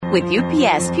With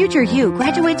UPS, future you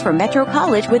graduates from Metro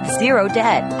College with zero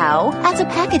debt. How? As a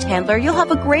package handler, you'll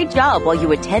have a great job while you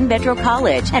attend Metro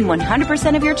College, and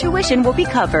 100% of your tuition will be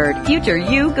covered. Future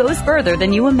you goes further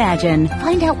than you imagine.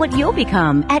 Find out what you'll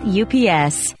become at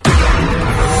UPS.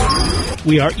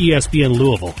 We are ESPN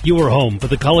Louisville, your home for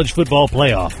the college football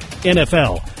playoff,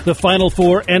 NFL, the Final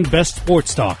Four, and best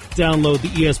sports talk. Download the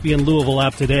ESPN Louisville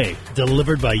app today.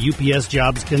 Delivered by UPS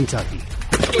Jobs Kentucky.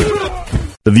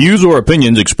 The views or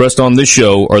opinions expressed on this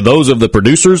show are those of the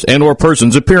producers and or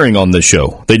persons appearing on this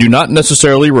show. They do not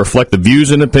necessarily reflect the views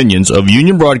and opinions of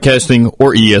Union Broadcasting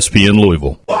or ESPN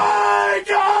Louisville. Wake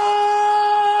up!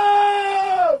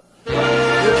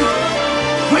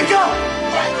 Wake up!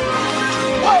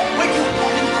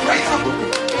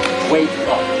 Wake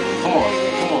up! Come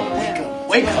on, wake up!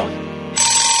 Wake up!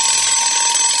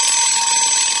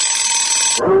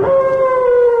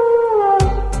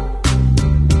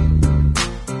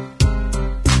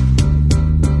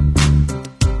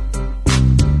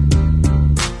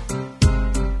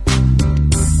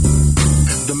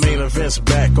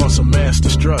 Back on some mass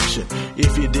destruction.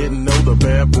 If you didn't know, the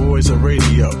bad boys are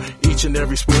radio. Each and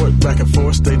every sport, back and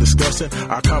forth, stay discussing.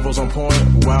 Our convo's on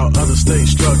point while others stay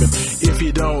struggling. If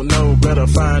you don't know, better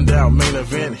find out. Main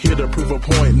event, here to prove a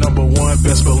point. Number one,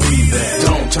 best believe that.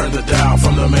 Don't turn the dial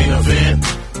from the main event.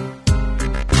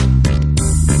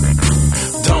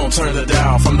 Don't turn the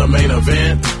dial from the main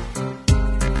event.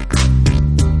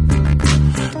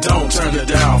 Don't turn the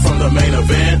dial from the main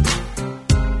event.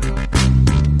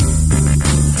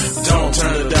 Don't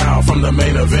turn it down from the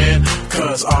main event,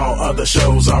 cause all other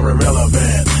shows are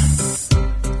irrelevant.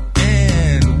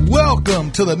 And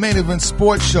welcome to the Main Event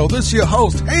Sports Show. This is your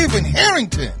host, Haven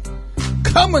Harrington,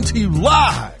 coming to you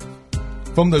live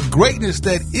from the greatness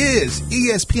that is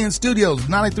ESPN Studios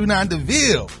 93.9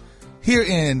 DeVille, here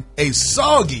in a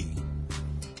soggy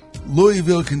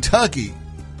Louisville, Kentucky.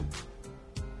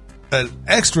 An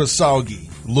extra soggy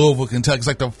Louisville, Kentucky. It's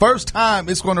like the first time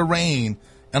it's going to rain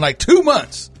in like 2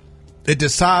 months. It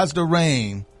decides to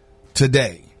rain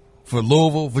today for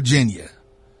Louisville, Virginia,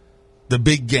 the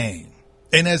big game.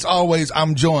 And as always,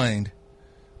 I'm joined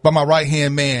by my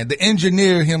right-hand man, the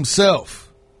engineer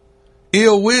himself,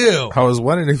 Ill Will. I was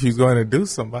wondering if you was going to do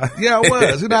somebody. Yeah, I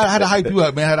was. You know, I had to hype you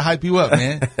up,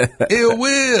 man. Ill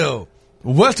Will,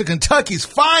 Western Kentucky's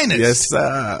finest. Yes,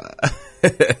 sir.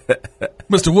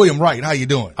 Mr. William Wright, how you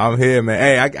doing? I'm here, man.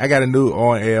 Hey, I got a new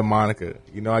on-air moniker.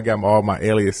 You know, I got all my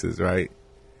aliases, right?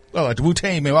 Oh, like the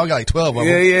Wu-Tang, man. Well, I got like 12 of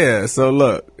them. Yeah. So,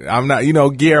 look, I'm not,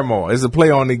 Guillermo. It's a play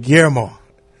on the Guillermo.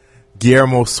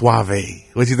 Guillermo Suave.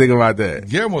 What you think about that?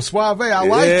 Guillermo Suave. I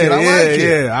like it.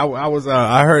 Yeah.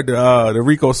 I heard the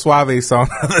Rico Suave song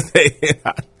the other day.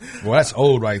 Well, that's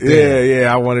old right there.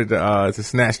 Yeah. I wanted to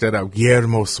snatch that up.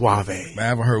 Guillermo Suave. Man, I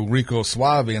haven't heard Rico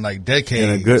Suave in like decades. In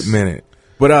a good minute.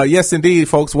 But, yes, indeed,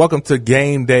 folks, welcome to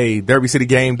Game Day, Derby City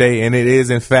Game Day, and it is,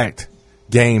 in fact,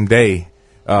 Game Day.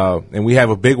 And we have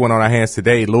a big one on our hands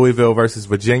today, Louisville versus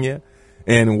Virginia,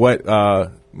 and what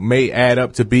may add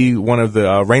up to be one of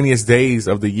the rainiest days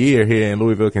of the year here in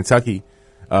Louisville, Kentucky,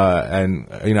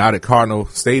 and out at Cardinal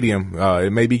Stadium.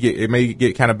 It may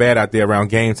get kind of bad out there around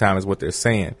game time, is what they're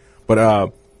saying.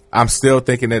 But I'm still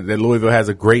thinking that Louisville has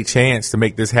a great chance to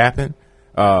make this happen.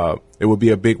 It would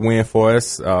be a big win for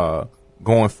us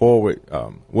going forward.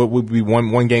 What would be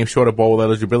one game short of bowl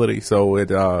eligibility? So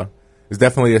it's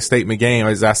definitely a statement game.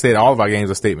 As I said, all of our games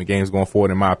are statement games going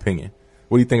forward, in my opinion.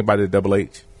 What do you think about it, Double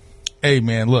H? Hey,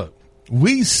 man, look.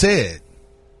 We said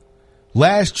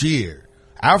last year,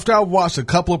 after I watched a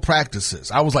couple of practices,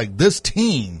 I was like, this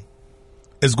team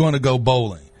is going to go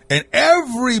bowling. And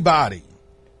everybody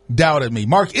doubted me.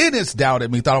 Mark Ennis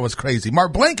doubted me, thought I was crazy.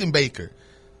 Mark Blankenbaker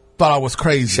thought I was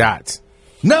crazy. Shots.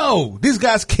 No, these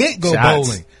guys can't go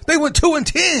bowling. They went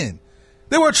 2-10.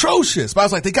 They were atrocious, but I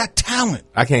was like, they got talent.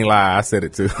 I can't lie. I said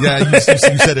it too. Yeah, you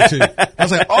said it too. I was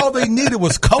like, all they needed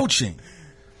was coaching.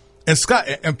 And Scott,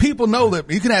 and people know that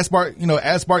you can ask Mark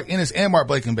Ennis and Mark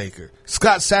Blankenbaker.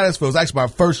 Scott Satterfield was actually my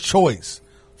first choice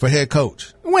for head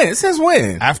coach. When? Since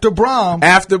when? After Brom. No.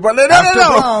 Because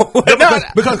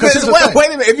wait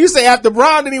a minute. If you say after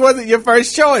Brom, then he wasn't your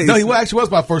first choice. No, he actually was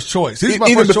my first choice.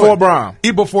 Even before Brom.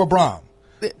 Even before Brom.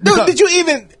 Dude, did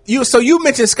you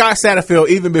mentioned Scott Satterfield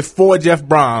even before Jeff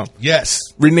Brom?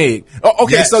 Yes. Reneged. Oh,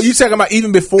 okay, yes. So you talking about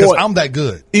even before? Because I'm that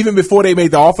good. Even before they made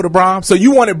the offer to Brom? So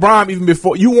you wanted Brom even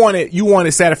before, you wanted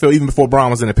Satterfield even before Brom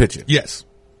was in the picture? Yes.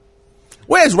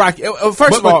 Where's Rocky?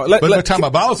 First of all,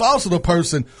 but I was also the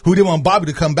person who didn't want Bobby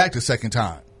to come back the second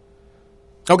time.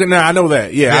 Okay, now I know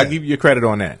that. Yeah, I'll give you credit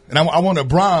on that. And I wanted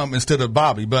Brom instead of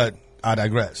Bobby, but I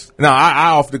digress. No, I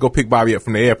offered to go pick Bobby up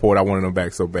from the airport. I wanted him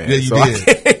back so bad. Yeah, you so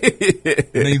did.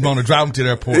 And then you want to drive him to the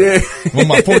airport. Yeah. Want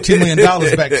my $14 million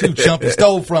back too, chump. You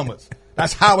stole from us.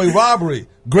 That's highway robbery,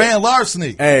 grand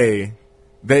larceny. Hey,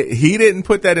 he didn't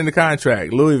put that in the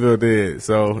contract. Louisville did.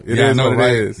 So it is what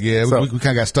it is. Yeah, so, we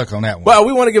kind of got stuck on that one. Well,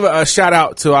 we want to give a shout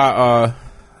out to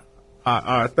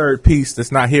our third piece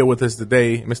that's not here with us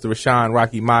today. Mr. Rashawn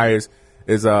Rocky Myers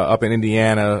is up in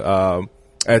Indiana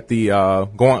at the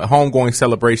homegoing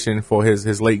celebration for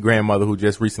his late grandmother who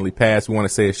just recently passed. We want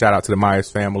to say a shout out to the Myers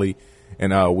family,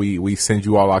 and we send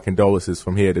you all our condolences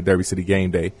from here to Derby City Game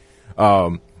Day.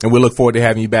 And we look forward to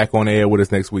having you back on the air with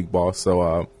us next week, boss.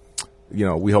 So,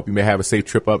 we hope you may have a safe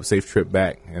trip up, safe trip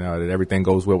back, and that everything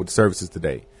goes well with the services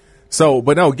today. So,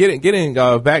 but no, getting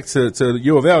back to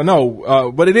U of L,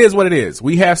 no, but it is what it is.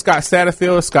 We have Scott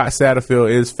Satterfield. Scott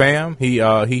Satterfield is fam. He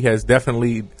has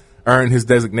definitely earned his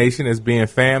designation as being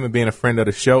fam and being a friend of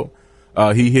the show.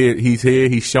 He's here,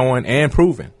 he's showing and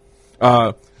proving.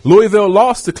 Louisville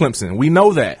lost to Clemson. We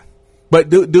know that. But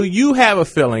do you have a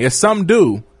feeling, as some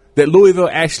do, that Louisville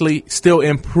actually still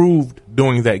improved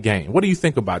during that game? What do you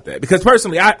think about that? Because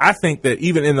personally, I think that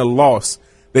even in the loss,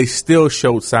 they still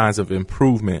showed signs of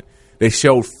improvement. They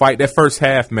showed fight. That first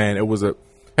half, man, it was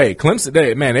Clemson,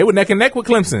 they were neck and neck with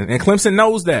Clemson, and Clemson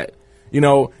knows that,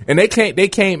 and they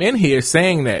came in here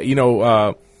saying that,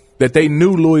 that they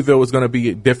knew Louisville was going to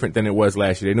be different than it was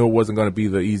last year. They knew it wasn't going to be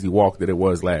the easy walk that it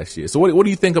was last year. So what do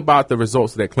you think about the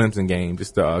results of that Clemson game,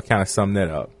 just to kind of sum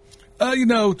that up?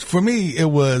 For me, it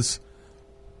was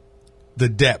the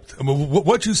depth. I mean,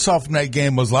 what you saw from that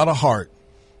game was a lot of heart,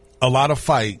 a lot of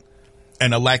fight,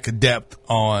 and a lack of depth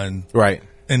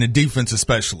in the defense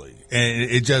especially. And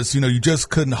it just, you just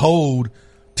couldn't hold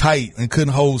tight and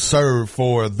couldn't hold serve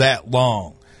for that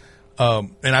long.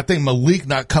 And I think Malik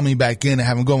not coming back in and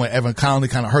having gone with Evan Conley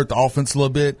kind of hurt the offense a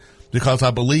little bit, because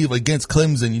I believe against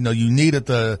Clemson, you needed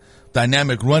the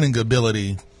dynamic running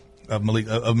ability of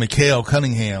Mikael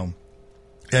Cunningham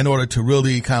in order to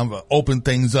really kind of open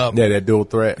things up. Yeah, that dual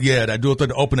threat. Yeah, that dual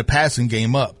threat to open the passing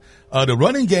game up. The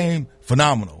running game,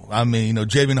 phenomenal. I mean,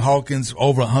 Javian Hawkins,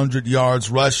 over 100 yards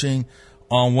rushing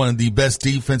on one of the best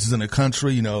defenses in the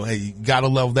country. You gotta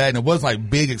love that. And it wasn't like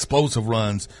big explosive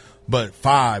runs, but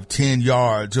 5-10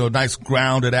 yards, nice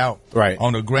grounded out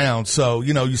on the ground. So,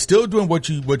 you're still doing what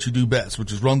you do best,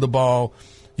 which is run the ball.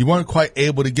 You weren't quite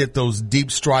able to get those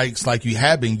deep strikes like you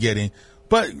have been getting,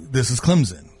 but this is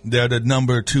Clemson. They're the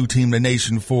number 2 team in the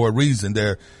nation for a reason.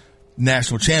 They're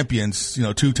national champions,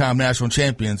 2-time national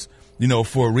champions,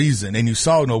 for a reason. And you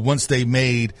saw, once they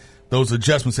made those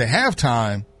adjustments at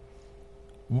halftime,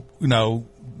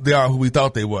 they are who we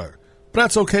thought they were. But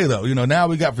that's okay, though. Now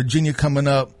we got Virginia coming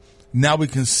up. Now we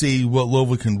can see what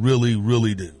Louisville can really,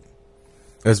 really do.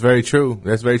 That's very true.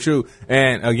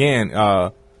 And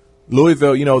again,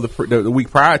 Louisville, the week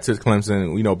prior to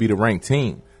Clemson, beat a ranked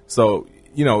team. So,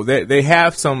 they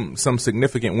have some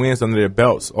significant wins under their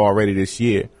belts already this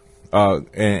year.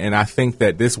 And I think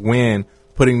that this win,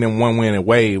 putting them one win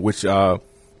away, which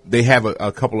they have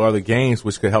a couple other games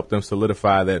which could help them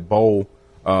solidify that bowl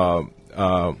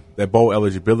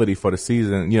eligibility for the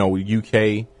season.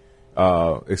 UK,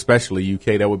 especially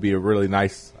UK, that would be a really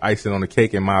nice icing on the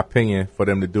cake, in my opinion, for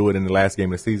them to do it in the last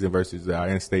game of the season versus our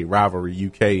in-state rivalry,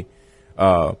 UK.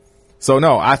 So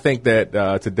no, I think that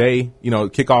today,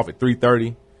 kick off at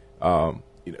 3:30.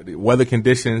 The weather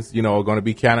conditions, are going to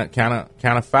be kind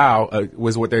of foul,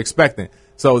 was what they're expecting.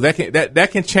 So that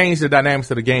can change the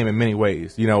dynamics of the game in many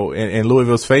ways, in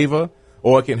Louisville's favor,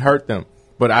 or it can hurt them.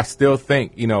 But I still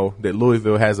think, that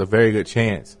Louisville has a very good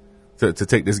chance to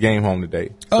take this game home today.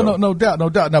 So. Oh, no doubt.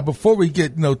 Now, before we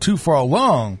get too far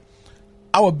along,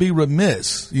 I would be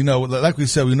remiss, like we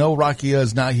said, we know Rocky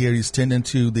is not here. He's tending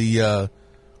to the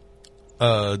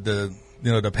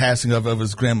passing of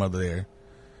his grandmother there.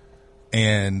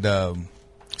 And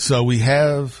so we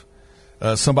have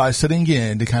somebody sitting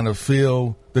in to kind of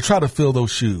try to fill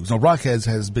those shoes. Now, Rock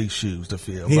has big shoes to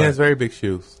fill. He has very big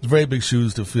shoes. Very big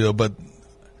shoes to fill. But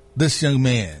this young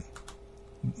man,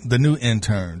 the new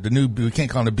intern, we can't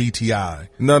call him the BTI.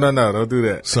 No, don't do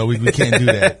that. So we can't do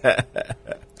that.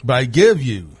 But I give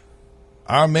you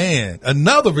our man,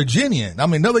 another Virginian. I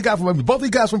mean, another guy both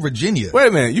these guys from Virginia. Wait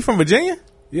a minute, you from Virginia?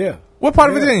 Yeah. What part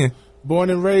of Virginia?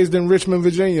 Born and raised in Richmond,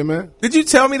 Virginia, man. Did you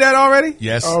tell me that already?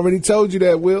 Yes. I already told you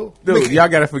that, Will. Dude, y'all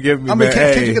got to forgive me,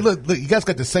 man. Look, you guys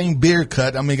got the same beard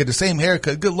cut. I mean, got the same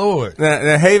haircut. Good Lord.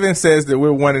 Now, Haven says that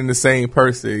we're one and the same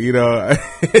person, Yeah,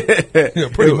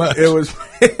 pretty much. It was.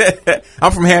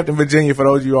 I'm from Hampton, Virginia, for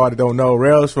those of you all that don't know.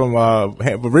 Rail's from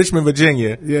Richmond,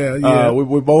 Virginia. Yeah.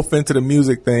 We're both into the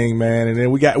music thing, man. And then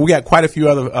we got quite a few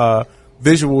other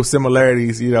visual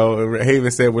similarities.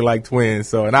 Haven said we're like twins.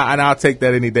 So, and I'll take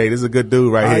that any day. This is a good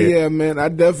dude right here. Yeah, man. I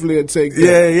definitely would take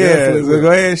that. Yeah. So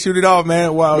go ahead and shoot it off,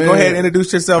 man. Well, go ahead and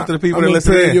introduce yourself to the people that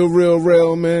listen in. You're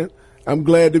real, man. I'm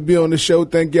glad to be on the show.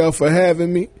 Thank y'all for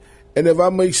having me. And if I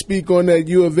may speak on that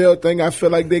U of L thing, I feel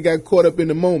like they got caught up in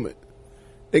the moment.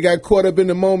 They got caught up in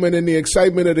the moment, and the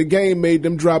excitement of the game made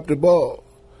them drop the ball.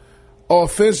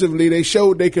 Offensively, they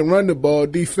showed they can run the ball.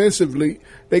 Defensively,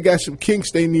 they got some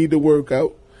kinks they need to work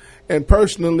out. And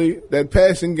personally, that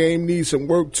passing game needs some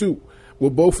work too.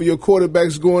 With both of your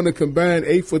quarterbacks going to combine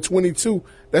 8 for 22,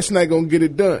 that's not going to get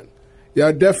it done.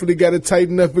 Y'all definitely got to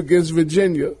tighten up against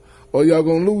Virginia, or y'all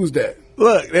going to lose that.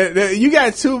 Look, you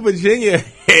got two Virginia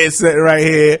heads sitting right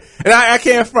here. And I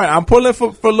can't front. I'm pulling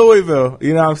for Louisville,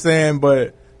 you know what I'm saying?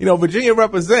 But, Virginia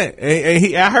represent.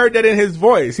 And I heard that in his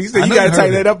voice. He said you got to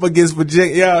tighten it up against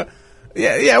Virginia.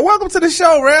 Yeah. Welcome to the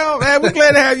show, Ralph. Man, we're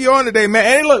glad to have you on today,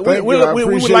 man. And look, we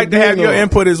would like to have your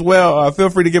input as well. Feel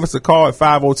free to give us a call at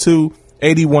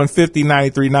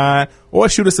 502-8150-939 or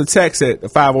shoot us a text at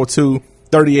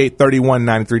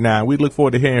 502-3831-939. We look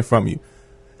forward to hearing from you.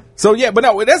 So, but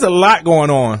no, there's a lot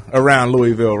going on around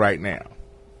Louisville right now.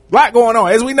 A lot going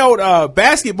on. As we know,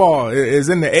 basketball is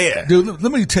in the air. Dude,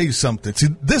 let me tell you something. See,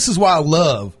 this is why I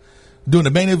love doing the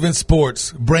Main Event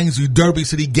Sports brings you Derby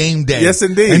City Game Day. Yes,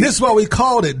 indeed. And this is why we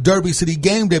called it Derby City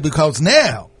Game Day, because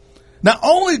now, not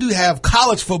only do you have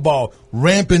college football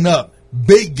ramping up,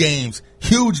 big games,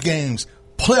 huge games,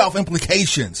 playoff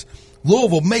implications,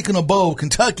 Louisville making a bowl,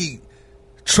 Kentucky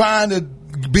trying to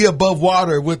be above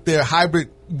water with their hybrid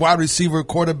wide receiver,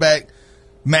 quarterback,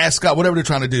 mascot, whatever they're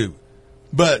trying to do.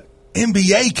 But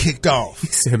NBA kicked off. He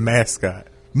said mascot.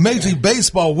 Major League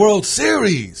Baseball World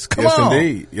Series. Come on.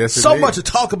 Indeed. Yes, so indeed. much to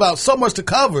talk about, so much to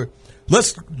cover.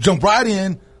 Let's jump right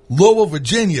in. Louisville,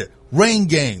 Virginia, rain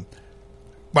game.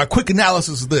 My quick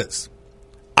analysis is this.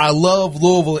 I love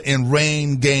Louisville in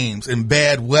rain games, in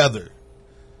bad weather.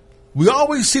 We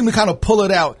always seem to kind of pull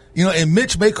it out, and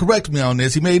Mitch may correct me on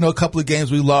this. He may know a couple of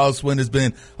games we lost when there's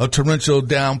been a torrential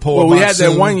downpour. Well, we had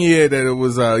that one year that it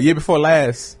was year before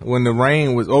last when the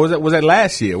rain was, or was that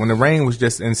last year when the rain was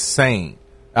just insane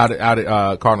out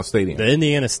at Cardinal Stadium. The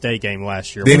Indiana State game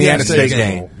last year. The Indiana State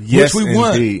game. Yes, which we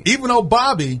won. Indeed. Even though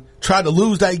Bobby tried to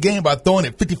lose that game by throwing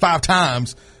it 55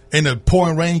 times in the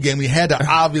pouring rain game, we had the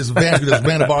obvious advantage just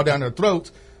ran the ball down their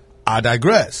throats. I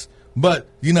digress. But,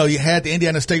 you had the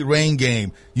Indiana State rain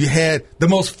game. You had the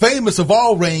most famous of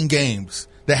all rain games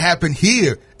that happened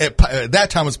here at that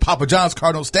time was Papa John's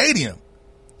Cardinal Stadium.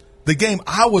 The game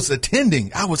I was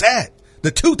attending, I was at.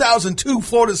 The 2002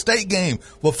 Florida State game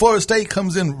where Florida State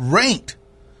comes in ranked.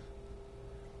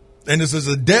 And this is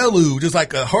a deluge. It's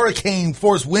like a hurricane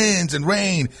force winds and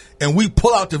rain. And we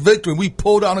pull out the victory. We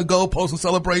pulled on a goalpost in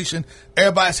celebration.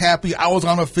 Everybody's happy. I was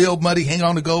on the field, muddy, hanging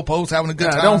on the goalpost, having a good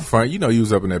time. Don't front. You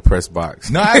was up in that press box.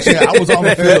 No, actually, I was on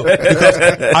the field because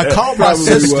I called my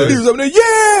sister. He was up there,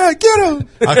 yeah, get him.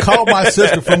 I called my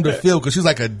sister from the field because she's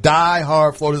like a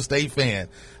diehard Florida State fan.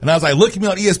 And I was like, look at me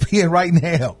on ESPN right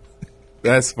now.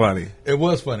 That's funny. It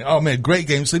was funny. Oh, man, great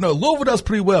game. So, Louisville does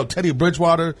pretty well. Teddy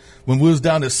Bridgewater, when we was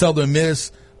down at Southern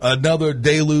Miss, another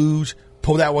deluge,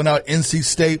 pulled that one out, NC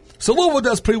State. So, Louisville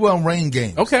does pretty well in rain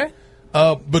games. Okay.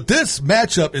 But this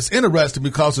matchup is interesting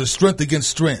because it's strength against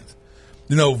strength.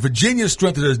 Virginia's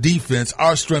strength is their defense.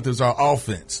 Our strength is our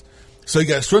offense. So, you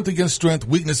got strength against strength,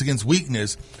 weakness against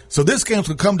weakness. So, this game's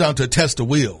going to come down to a test of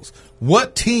wills.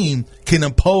 What team can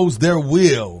impose their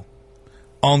will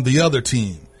on the other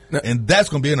team? And that's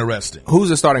going to be interesting. Who's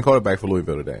the starting quarterback for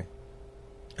Louisville today?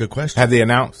 Good question. Have they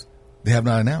announced? They have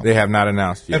not announced. They have not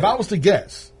announced yet. If I was to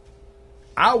guess,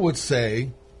 I would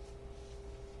say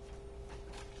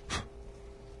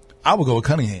I would go with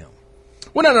Cunningham.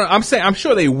 Well, no. I'm saying I'm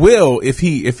sure they will if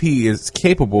he is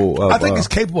capable of. I think he's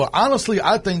capable. Honestly,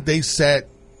 I think they sat.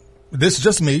 This is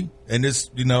just me, and this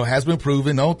has been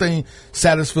proven. The only thing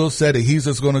Satterfield said that he's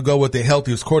just going to go with the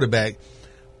healthiest quarterback.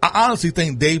 I honestly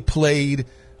think they played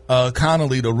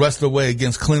Connolly the rest of the way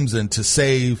against Clemson to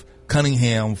save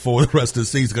Cunningham for the rest of the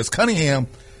season, because Cunningham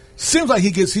seems like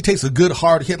he takes a good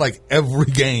hard hit like every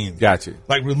game. Gotcha.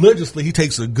 Like religiously, he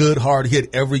takes a good hard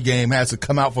hit every game, has to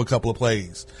come out for a couple of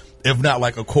plays, if not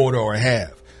like a quarter or a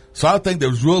half. So I think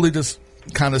there's really just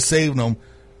kind of saving them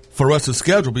for us to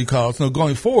schedule, because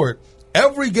going forward,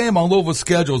 every game on Louisville's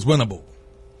schedule is winnable.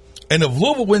 And if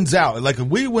Louisville wins out, like if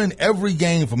we win every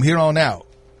game from here on out,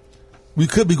 we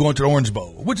could be going to the Orange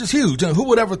Bowl, which is huge. Who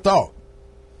would ever thought?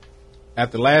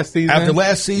 After last season? After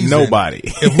last season. Nobody.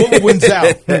 If Louisville wins out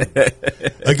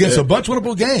against a bunch of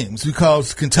winnable games,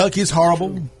 because Kentucky is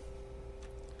horrible.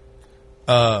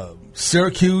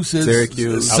 Syracuse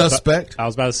is suspect. I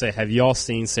was about to say, have you all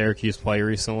seen Syracuse play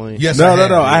recently? Yes, No,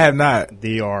 I have not.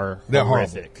 They are They're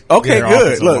horrific. Okay, Their good.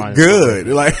 offensive line Look, is good.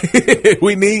 Like,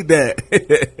 we need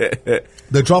that.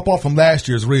 The drop off from last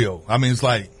year is real. I mean, it's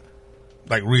like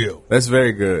real. That's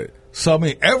very good. So, I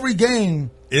mean, every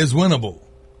game is winnable.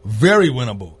 Very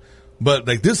winnable. But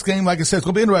like this game, like I said, it's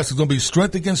going to be interesting. It's going to be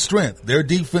strength against strength. Their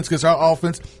defense against our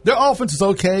offense. Their offense is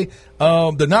okay.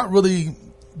 They're not really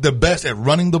the best at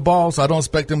running the ball, so I don't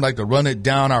expect them like to run it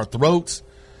down our throats.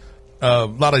 A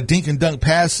lot of dink and dunk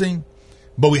passing,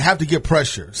 but we have to get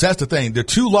pressure. So that's the thing. The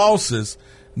two losses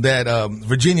that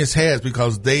Virginia's has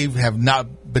because they have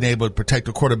not been able to protect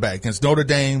the quarterback against Notre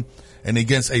Dame and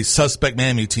against a suspect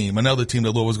Miami team, another team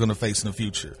that Louisville's going to face in the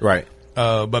future. Right.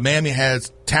 But Miami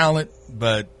has talent,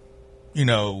 but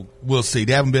we'll see.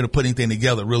 They haven't been able to put anything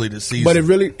together really this season. But it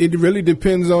really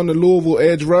depends on the Louisville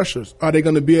edge rushers. Are they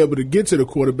going to be able to get to the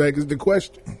quarterback is the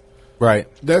question. Right.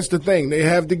 That's the thing. They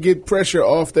have to get pressure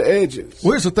off the edges.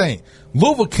 Well, here's the thing.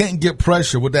 Louisville can't get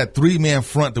pressure with that three-man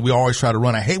front that we always try to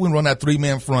run. I hate when we run that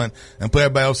three-man front and put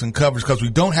everybody else in coverage because we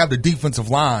don't have the defensive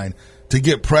line to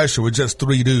get pressure with just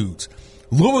three dudes.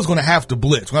 Louisville's going to have to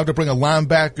blitz. We're going to have to bring a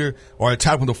linebacker or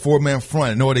attack with a four-man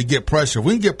front in order to get pressure. If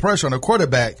we can get pressure on the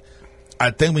quarterback, I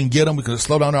think we can get them. We can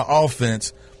slow down our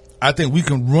offense. I think we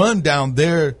can run down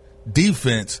their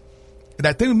defense. And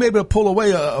I think we may be able to pull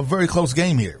away a very close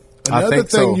game here. Another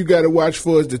thing you got to watch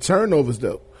for is the turnovers,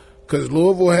 though. Because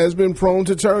Louisville has been prone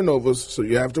to turnovers, so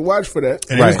you have to watch for that.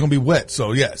 And it's going to be wet,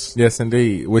 so yes. Yes,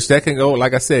 indeed. Which that can go,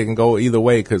 like I said, it can go either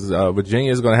way because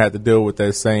Virginia is going to have to deal with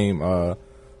that same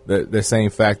that same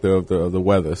factor of the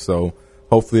weather. So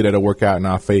hopefully that'll work out in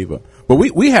our favor. But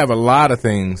we have a lot of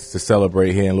things to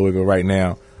celebrate here in Louisville right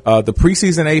now. The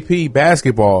preseason AP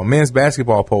men's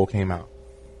basketball poll came out.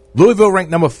 Louisville ranked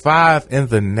number 5 in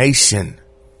the nation.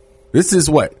 This is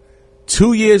what?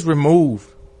 2 years removed.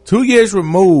 2 years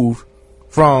removed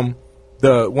from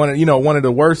one of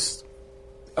the worst.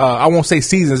 I won't say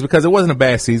seasons because it wasn't a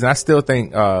bad season. I still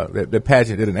think that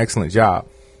Pageant did an excellent job.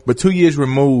 But 2 years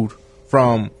removed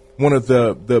from one of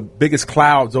the biggest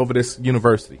clouds over this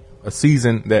university. A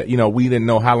season that, we didn't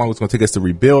know how long it was going to take us to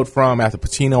rebuild from after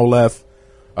Pacino left.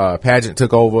 Pageant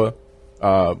took over.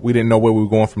 We didn't know where we were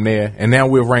going from there. And now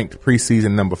we're ranked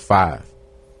preseason number 5.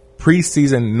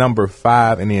 Preseason number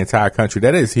 5 in the entire country.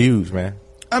 That is huge, man.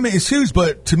 I mean, it's huge,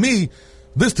 but to me,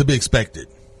 this is to be expected.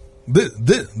 This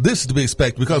is to be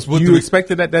expected because you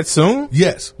expected that soon?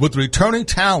 Yes, with the returning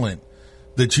talent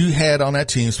that you had on that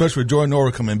team, especially with Jordan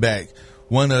Nora coming back,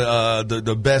 one of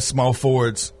the best small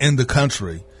forwards in the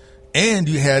country, and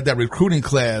you had that recruiting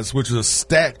class which was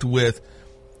stacked with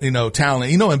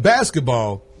talent. In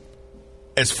basketball,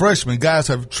 as freshmen, guys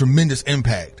have tremendous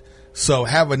impact. So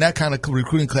having that kind of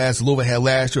recruiting class Louisville had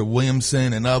last year,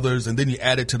 Williamson and others, and then you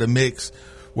add it to the mix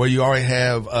where you already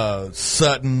have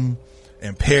Sutton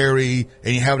and Perry,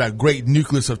 and you have that great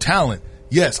nucleus of talent.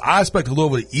 Yes, I expect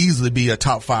Louisville to easily be a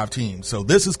top 5 team. So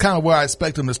this is kind of where I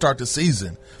expect them to start the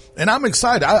season. And I'm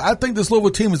excited. I think this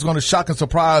Louisville team is going to shock and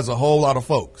surprise a whole lot of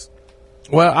folks.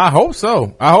 Well, I hope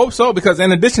so. Because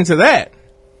in addition to that,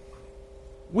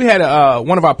 we had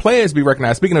one of our players be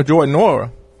recognized. Speaking of Jordan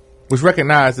Nora, was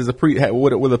recognized as with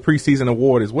a preseason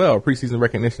award as well, preseason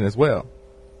recognition as well.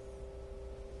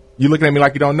 You looking at me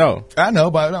like you don't know? I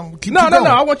know, but keep No. going.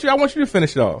 I want you to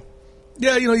finish it off.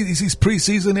 Yeah, he's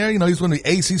preseason there. He's one of the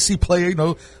ACC player.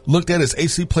 Looked at as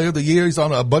ACC player of the year. He's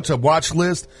on a bunch of watch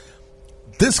lists.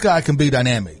 This guy can be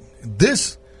dynamic.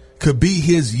 This could be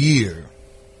his year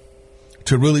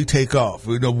to really take off.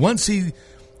 Once he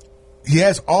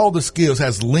has all the skills,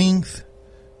 has length,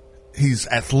 he's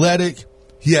athletic,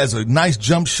 he has a nice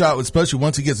jump shot, especially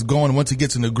once he gets going, once he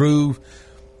gets in the groove.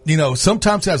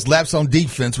 Sometimes he has laps on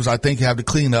defense, which I think you have to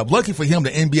clean up. Lucky for him,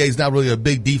 the NBA is not really a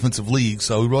big defensive league,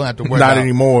 so he won't have to worry about Not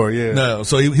anymore, yeah. No,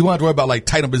 so he won't have to worry about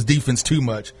tighten up his defense too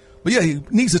much. But yeah, he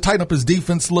needs to tighten up his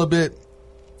defense a little bit.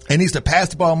 He needs to pass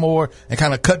the ball more and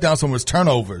kind of cut down some of his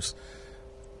turnovers.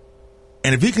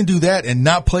 And if he can do that and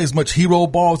not play as much hero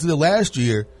ball as he did last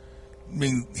year, I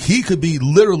mean, he could be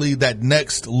literally that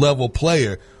next level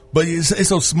player. But it's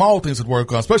those small things that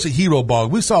work on, especially hero ball.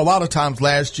 We saw a lot of times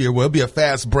last year where it'll be a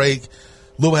fast break.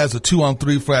 Louisville has a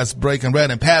 2-on-3 fast break, and rather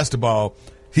than pass the ball,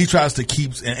 he tries to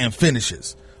keep and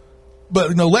finishes.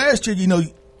 But, last year, you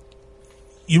really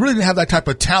didn't have that type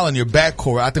of talent in your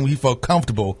backcourt. I think he felt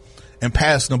comfortable in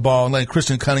passing the ball and letting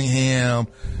Christian Cunningham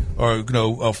or,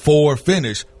 a forward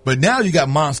finish. But now you got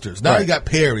monsters. Now you got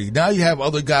Perry. Now you have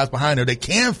other guys behind there that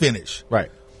can finish. Right.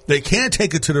 They can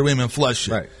take it to the rim and flush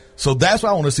it. Right. So that's what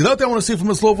I want to see. The other thing I want to see from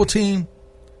this Louisville team,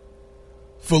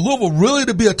 for Louisville really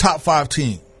to be a top 5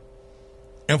 team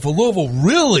And for Louisville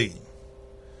really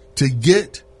to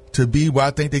get to be where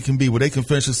I think they can be, where they can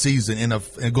finish the season and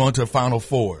go into the Final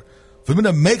Four, for them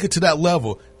to make it to that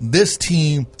level, this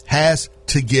team has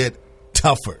to get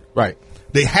tougher. Right.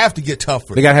 They have to get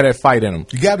tougher. They got to have that fight in them.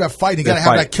 You got to have that fight. You got to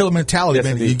have that killer mentality,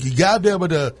 yes, man. You got to be able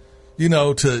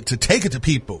to, to take it to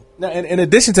people. Now, in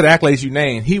addition to the accolades you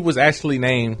named, he was actually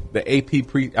named the AP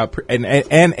an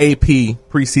AP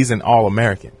preseason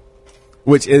All-American,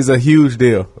 which is a huge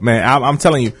deal, man. I'm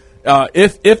telling you,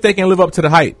 if they can live up to the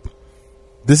hype,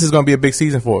 this is going to be a big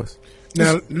season for us.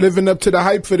 Now, living up to the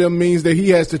hype for them means that he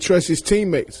has to trust his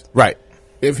teammates. Right.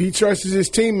 If he trusts his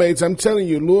teammates, I'm telling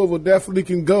you, Louisville definitely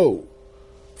can go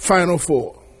Final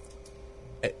Four.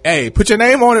 Hey, put your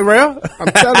name on it, Rail. I'm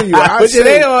telling you. Put your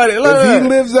name on it. Look. If he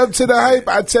lives up to the hype,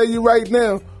 I tell you right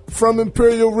now, from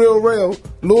Imperial Real Rail,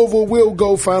 Louisville will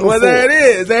go Final Four. There it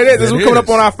is. As we're coming up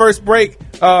on our first break,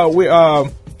 we're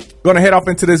going to head off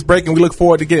into this break, and we look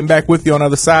forward to getting back with you on the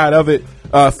other side of it.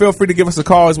 Feel free to give us a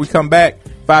call as we come back.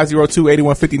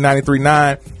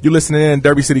 502-8150-939. You're listening in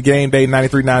Derby City Game Day,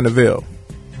 93.9 The Ville.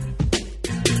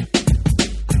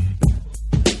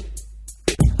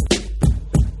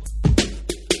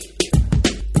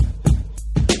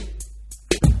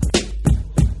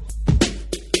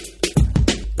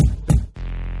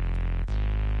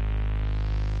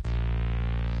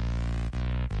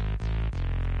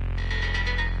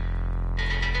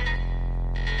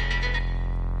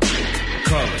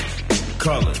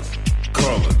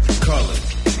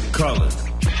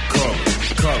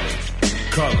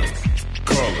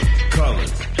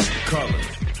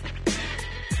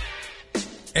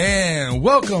 And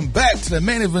welcome back to the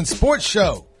Main Event Sports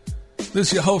Show. This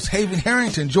is your host, Haven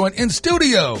Harrington, joined in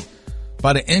studio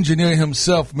by the engineer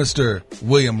himself, Mr.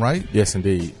 William Wright. Yes,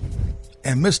 indeed.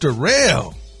 And Mr.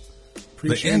 Rail,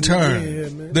 the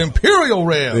intern, the Imperial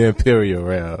Rail. The Imperial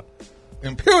Rail.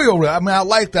 Imperial Rail. I mean, I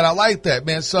like that,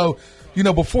 man. So,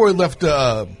 before we left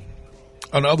on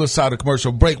the other side of the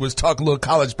commercial break, we was talking a little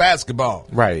college basketball.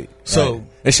 Right. So, right.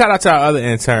 And shout out to our other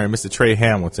intern, Mr. Trey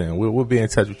Hamilton. We'll be in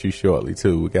touch with you shortly,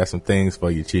 too. We got some things for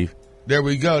you, Chief. There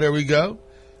we go.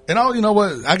 And you know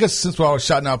what? I guess since we're always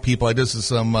shouting out people, like this is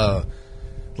some,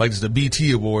 like it's the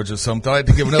BT Awards or something, I'd like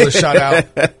to give another shout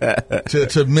out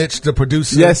to Mitch, the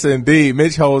producer. Yes, indeed.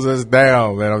 Mitch holds us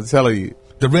down, man. I'm telling you.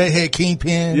 The Redhead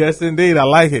Kingpin. Yes, indeed. I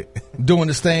like it. Doing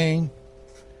this thing.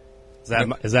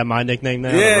 Is that my nickname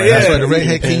now? Yeah, That's right, the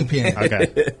Redhead Kingpin.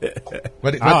 Okay.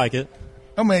 But I like it.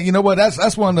 Oh man, you know what?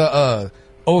 That's one of the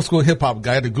old school hip hop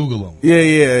guy. I had to Google him.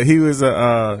 Yeah. He was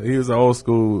an old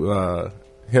school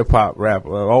hip hop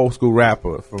rapper, old school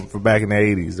rapper from back in the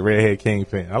 80s. The Redhead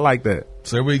Kingpin. I like that.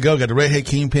 So there we go. Got the Redhead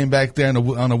Kingpin back there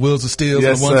on the wheels of steel,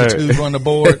 yes, the ones and twos on the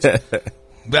boards.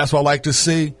 That's what I like to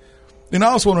see. And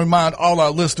I also want to remind all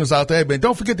our listeners out there, man,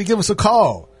 don't forget to give us a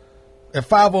call at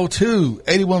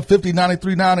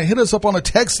 502-8150-939 and hit us up on a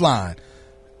text line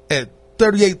at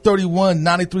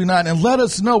 3831-939 and let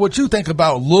us know what you think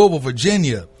about Louisville,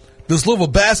 Virginia, this Louisville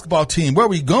basketball team. Where are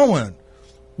we going?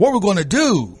 What we're going to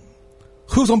do?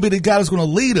 Who's going to be the guy that's going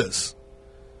to lead us?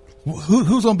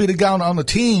 Who's going to be the guy on the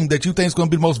team that you think is going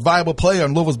to be the most viable player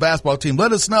on Louisville's basketball team?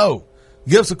 Let us know.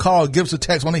 Give us a call. Give us a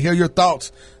text. I want to hear your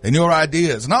thoughts and your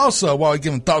ideas. And also, while we're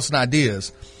giving thoughts and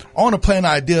ideas, I want to play an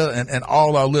idea in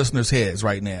all our listeners' heads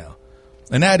right now.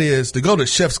 And that is to go to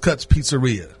Chef's Cut's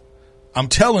Pizzeria. I'm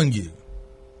telling you,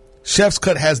 Chef's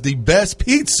Cut has the best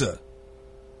pizza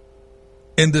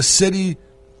in the city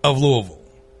of Louisville.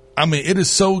 I mean, it is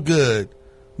so good.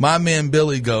 My man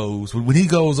Billy goes, when he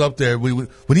goes up there, when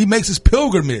he makes his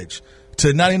pilgrimage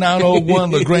to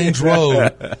 9901 LaGrange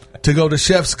Road to go to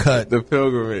Chef's Cut. The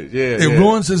pilgrimage, yeah. It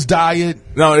ruins his diet.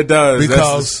 No, it does.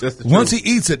 Because that's the once he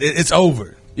eats it, it's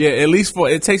over. Yeah, at least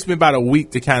it takes me about a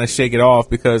week to kind of shake it off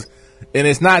because, and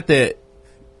it's not that,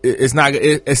 it's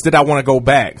that I want to go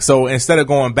back. So instead of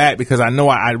going back, because I know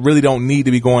I really don't need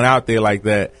to be going out there like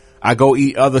that, I go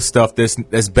eat other stuff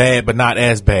that's bad but not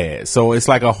as bad. So it's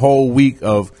like a whole week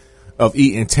of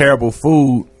eating terrible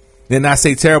food. Then I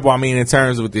say terrible, I mean in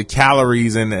terms of the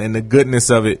calories and the goodness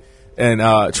of it, and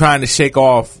trying to shake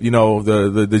off,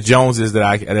 the Joneses that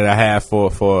I have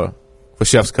for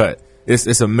Chef's Cut.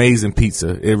 It's amazing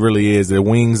pizza. It really is. The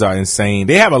wings are insane.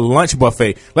 They have a lunch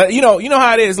buffet. Like, you know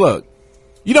how it is. Look,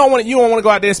 you don't want to go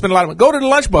out there and spend a lot of money. Go to the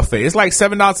lunch buffet. It's like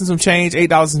 $7 and some change,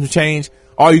 $8 and some change.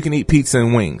 All you can eat pizza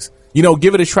and wings.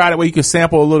 Give it a try. That way you can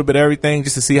sample a little bit of everything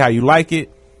just to see how you like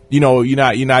it.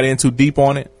 You're not in too deep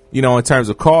on it. In terms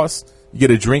of cost, you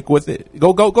get a drink with it.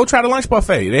 Go try the lunch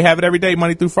buffet. They have it every day,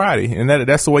 Monday through Friday, and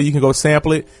that's the way you can go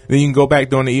sample it. Then you can go back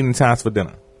during the evening times for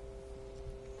dinner.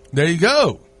 There you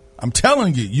go. I'm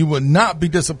telling you, you will not be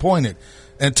disappointed.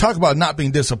 And talk about not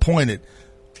being disappointed.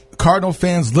 Cardinal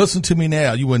fans, listen to me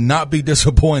now. You will not be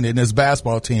disappointed in this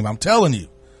basketball team. I'm telling you.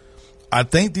 I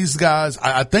think these guys,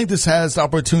 I think this has the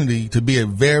opportunity to be a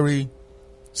very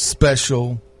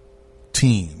special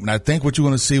team. And I think what you're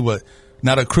going to see,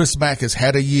 now that Chris Mack has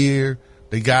had a year,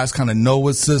 the guys kind of know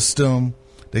his system.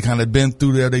 They kind of been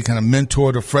through there. They kind of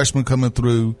mentor the freshmen coming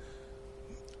through.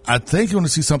 I think you're going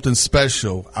to see something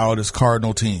special out of this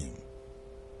Cardinal team.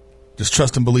 Just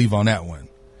trust and believe on that one.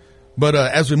 But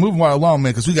as we move right along,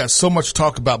 man, because we got so much to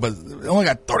talk about, but we only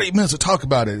got 30 minutes to talk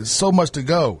about it. There's so much to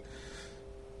go.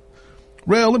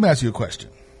 Rail, let me ask you a question.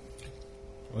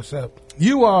 What's up?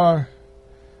 You are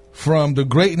from the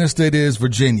greatness that is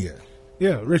Virginia.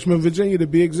 Yeah, Richmond, Virginia, to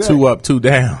be exact. 2 up, 2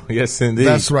 down. Yes, indeed.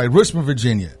 That's right, Richmond,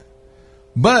 Virginia.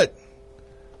 But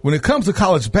when it comes to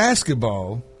college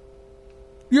basketball,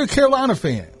 you're a Carolina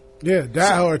fan. Yeah,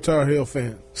 diehard Tar Heel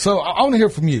fan. So I want to hear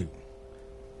from you.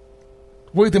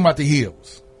 What do you think about the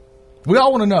Heels? We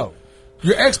all want to know.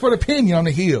 Your expert opinion on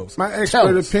the Heels. My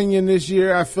expert opinion this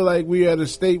year, I feel like we're at a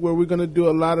state where we're going to do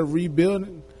a lot of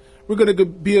rebuilding. We're going to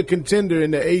be a contender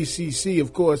in the ACC,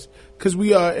 of course, because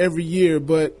we are every year.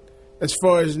 But as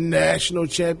far as national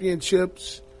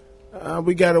championships,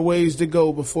 we got a ways to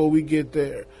go before we get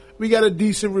there. We got a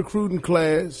decent recruiting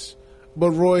class,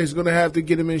 but Roy is going to have to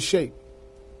get him in shape.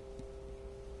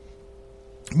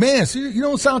 Man, so you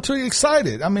don't sound too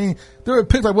excited. I mean, they were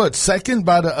picked like what, second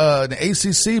by the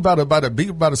ACC, by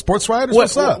the sports writers.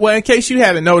 What's up? Well, in case you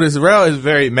haven't noticed, Rel is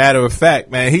very matter of fact,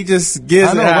 man. He just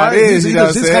gives it how it is. He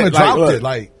just kind of dropped it,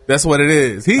 like that's what it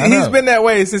is. He's been that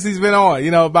way since he's been on.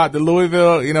 You know about the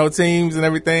Louisville, teams and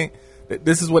everything.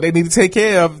 This is what they need to take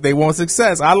care of. They want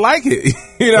success. I like it.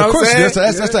 You know, of course, what I'm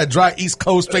saying? that's that dry East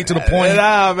Coast, straight to the point.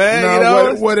 Nah, man.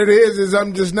 No, what it is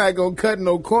I'm just not gonna cut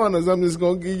no corners. I'm just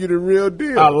gonna give you the real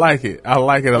deal. I like it. I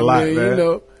like it a lot, man. You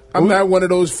know, I'm not one of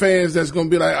those fans that's gonna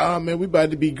be like, oh man, we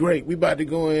about to be great. We about to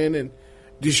go in and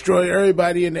destroy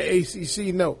everybody in the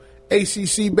ACC. No,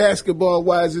 ACC basketball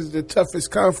wise is the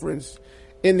toughest conference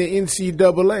in the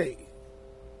NCAA.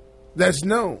 That's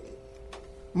known.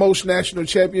 Most national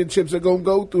championships are going to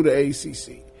go through the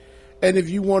ACC. And if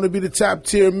you want to be the top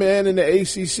tier man in the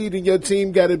ACC, then your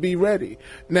team got to be ready.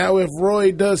 Now, if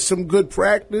Roy does some good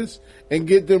practice and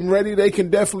get them ready, they can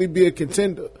definitely be a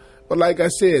contender. But like I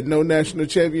said, no national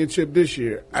championship this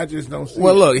year. I just don't see it.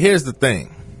 Well, look, here's the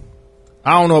thing.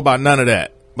 I don't know about none of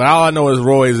that. But all I know is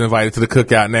Roy is invited to the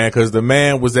cookout now because the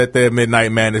man was at their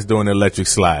Midnight Madness doing the electric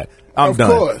slide. I'm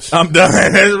done. I'm done.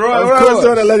 Roy's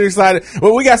doing the electric slide.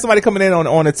 Well, we got somebody coming in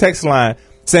on the text line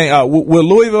saying, will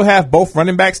Louisville have both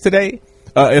running backs today?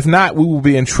 If not, we will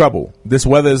be in trouble. This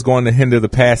weather is going to hinder the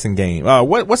passing game.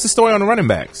 What's the story on the running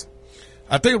backs?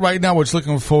 I think right now what you're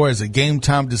looking for is a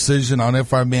game-time decision on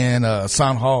if our man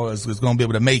Son Hall is going to be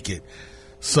able to make it.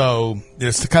 So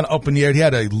it's kind of up in the air. He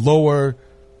had a lower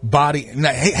body.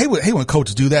 Now, hey, when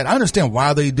coaches do that, I understand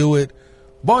why they do it.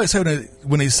 But always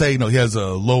when they say, he has a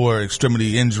lower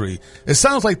extremity injury, it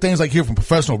sounds like things like here from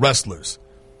professional wrestlers.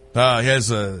 He has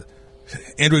a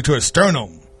injury to his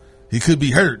sternum. He could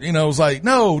be hurt. It's like,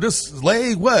 no, this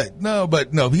leg, what? No,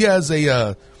 but no, he has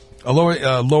a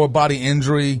lower body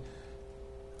injury.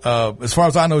 As far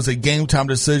as I know, it's a game time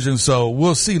decision. So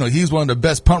we'll see. He's one of the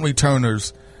best punt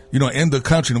returners, in the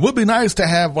country. And it would be nice to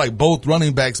have like both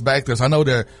running backs back there. So I know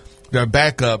their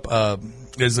backup,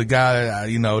 is a guy,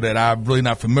 that I'm really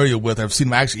not familiar with. I've seen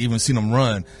him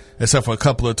run, except for a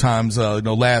couple of times,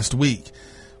 last week.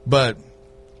 But,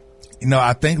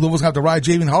 I think Louisville's going to have to ride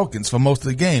Javian Hawkins for most of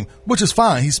the game, which is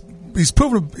fine. He's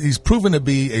proven to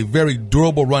be a very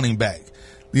durable running back.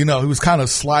 He was kind of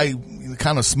slight,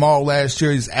 kind of small last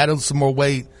year. He's added some more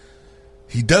weight.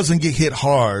 He doesn't get hit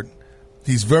hard.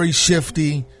 He's very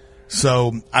shifty.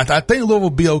 So I think Louisville will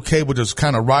be okay with just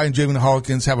kind of riding Javian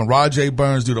Hawkins, having Rajay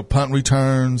Burns do the punt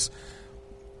returns.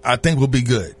 I think we'll be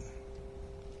good.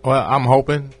 Well, I'm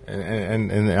hoping,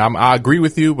 and I agree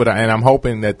with you, but I'm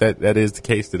hoping that is the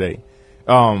case today.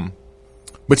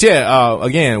 But yeah,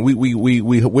 again, we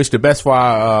wish the best for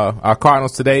our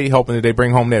Cardinals today, hoping that they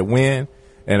bring home that win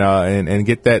and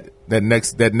get that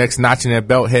next notch in their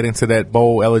belt heading to that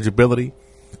bowl eligibility.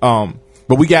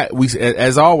 But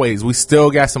as always, we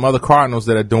still got some other Cardinals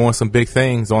that are doing some big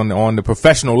things on the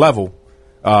professional level.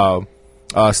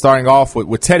 Starting off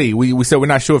with Teddy, we said we're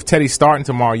not sure if Teddy's starting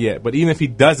tomorrow yet, but even if he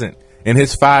doesn't, in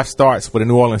his 5 starts for the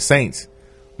New Orleans Saints,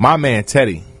 my man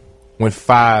Teddy went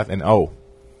 5-0,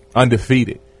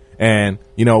 undefeated. And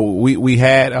we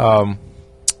had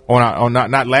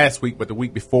not last week, but the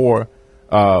week before,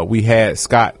 we had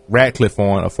Scott Radcliffe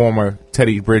on, a former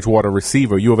Teddy Bridgewater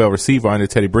receiver, U of L receiver under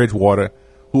Teddy Bridgewater,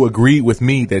 who agreed with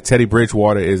me that Teddy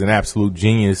Bridgewater is an absolute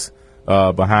genius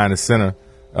behind the center.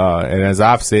 And as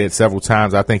I've said several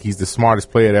times, I think he's the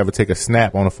smartest player to ever take a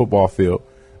snap on a football field.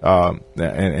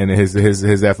 And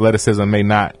his athleticism may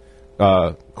not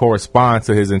correspond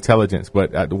to his intelligence,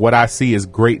 but what I see is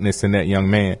greatness in that young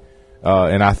man.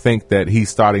 And I think that he's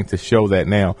starting to show that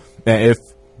now. And if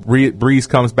Breeze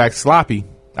comes back sloppy,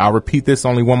 I'll repeat this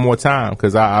only one more time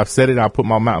because I've said it. I'll put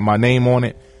my name on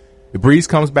it. If Breeze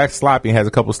comes back sloppy and has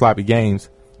a couple sloppy games,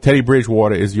 Teddy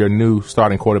Bridgewater is your new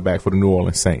starting quarterback for the New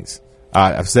Orleans Saints.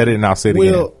 I've said it and I'll say it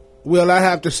again. Well, I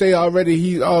have to say already,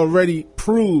 he already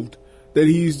proved that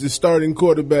he's the starting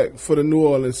quarterback for the New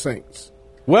Orleans Saints.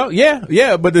 Well,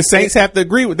 yeah, but the Saints have to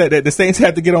agree with that. The Saints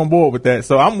have to get on board with that.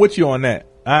 So I'm with you on that.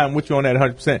 I'm with you on that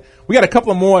 100%. We got a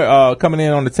couple of more coming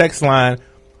in on the text line.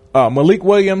 Malik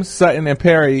Williams, Sutton, and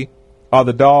Perry are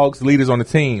the dogs, leaders on the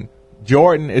team.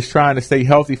 Jordan is trying to stay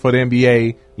healthy for the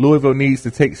NBA. Louisville needs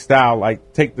to take the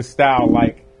style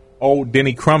like old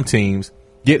Denny Crum teams.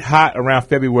 Get hot around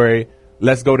February.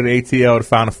 Let's go to the ATL to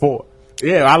Final Four.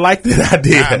 Yeah, I like that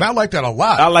idea. I like that a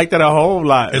lot. I like that a whole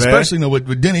lot, especially man.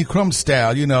 With Denny Crum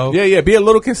style, Yeah, be a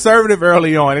little conservative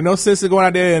early on. There's no sense of going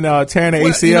out there and tearing the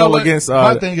ACL against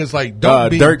my thing is like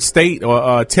Dirt State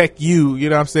or Tech U. You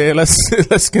know what I'm saying?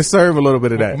 Let's conserve a little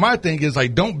bit of that. My thing is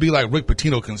like don't be like Rick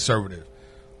Pitino conservative,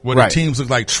 where the teams look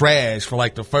like trash for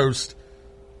like the first,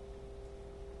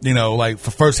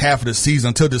 for first half of the season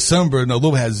until December.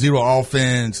 Louisville has zero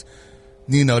offense.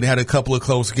 They had a couple of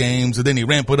close games, and then they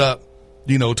ramp it up.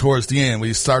 Towards the end, where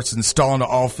he starts installing the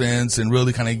offense and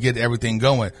really kind of get everything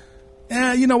going.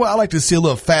 You know what? I like to see a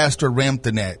little faster ramp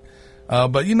than that.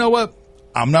 But you know what?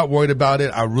 I'm not worried about it.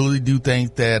 I really do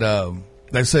think that,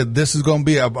 like I said, this is going to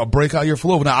be a breakout year for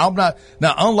Louisville.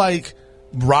 Now, unlike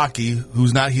Rocky,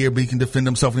 who's not here, but he can defend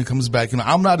himself when he comes back,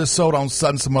 I'm not as sold on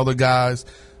Sutton, some other guys.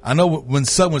 I know when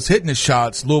Sutton was hitting his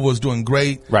shots, Louisville was doing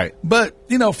great. Right. But,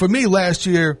 for me last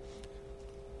year,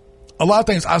 a lot of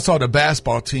things I saw the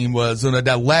basketball team was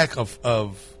that lack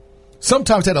of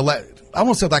sometimes had a lack. I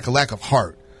won't say like a lack of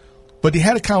heart, but they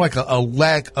had a kind of like a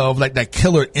lack of like that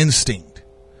killer instinct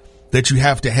that you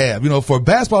have to have. For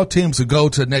basketball teams to go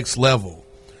to the next level,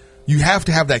 you have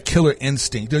to have that killer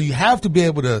instinct. You have to be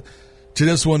able to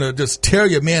just want to just tear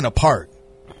your man apart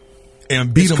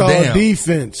and beat him down. It's called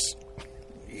defense.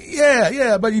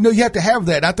 Yeah, but you have to have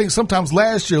that. And I think sometimes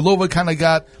last year Louisville kind of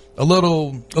got a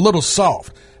little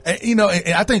soft. And,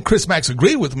 and I think Chris Max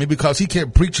agreed with me because he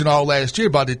kept preaching all last year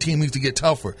about the team needs to get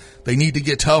tougher. They need to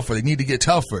get tougher. They need to get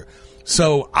tougher.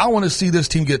 So I want to see this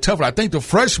team get tougher. I think the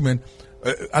freshmen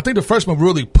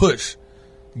really push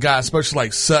guys, especially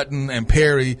like Sutton and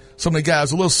Perry. Some of the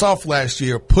guys a little soft last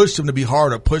year pushed them to be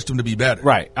harder, pushed them to be better.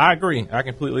 Right. I agree. I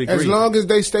completely agree. As long as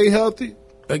they stay healthy,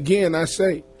 again, I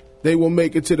say they will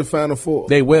make it to the Final Four.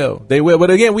 They will. But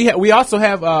again, we also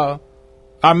have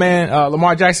our man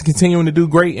Lamar Jackson continuing to do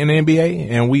great in the NBA,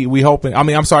 and we hoping. in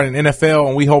NFL,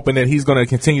 and we hoping that he's going to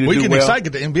continue to do well. You're getting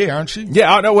excited at the NBA, aren't you?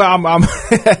 Yeah, I know. Well, I'm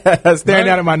staring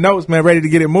down at my notes, man, ready to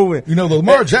get it moving.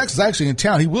 Lamar Jackson's actually in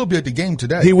town. He will be at the game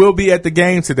today. He will be at the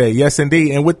game today. Yes,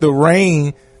 indeed. And with the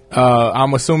rain,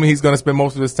 I'm assuming he's going to spend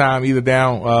most of his time either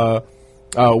down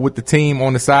with the team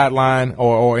on the sideline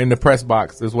or in the press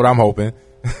box. Is what I'm hoping.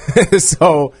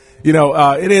 So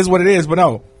it is what it is. But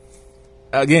no.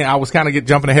 Again, I was kind of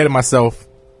jumping ahead of myself,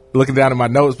 looking down at my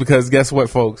notes, because guess what,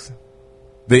 folks?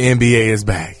 The NBA is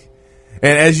back.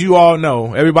 And as you all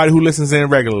know, everybody who listens in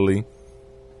regularly,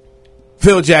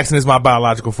 Phil Jackson is my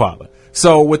biological father.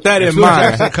 So with that in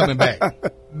mind, Jackson coming back.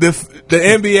 The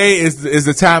NBA is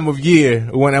the time of year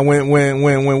when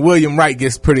William Wright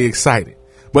gets pretty excited.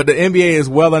 But the NBA is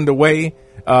well underway.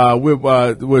 We're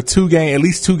at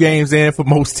least two games in for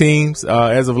most teams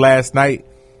as of last night.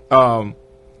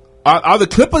 Are the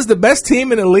Clippers the best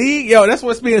team in the league? Yo, that's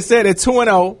what's being said. They're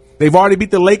 2-0. They've already beat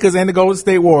the Lakers and the Golden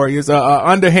State Warriors.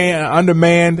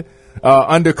 Undermanned,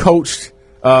 undercoached,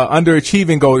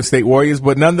 underachieving Golden State Warriors,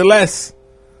 but nonetheless,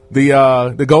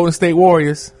 the Golden State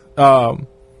Warriors,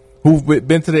 who've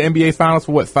been to the NBA Finals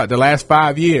for the last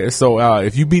 5 years. So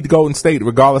if you beat the Golden State,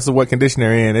 regardless of what condition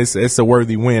they're in, it's a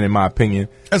worthy win, in my opinion.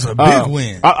 That's a big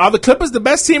win. Are the Clippers the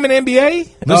best team in the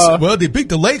NBA? Well, they beat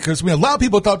the Lakers. A lot of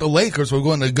people thought the Lakers were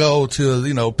going to go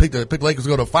to pick the Lakers to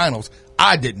go to the finals.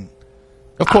 I didn't.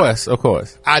 Of course.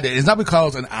 I did. It's not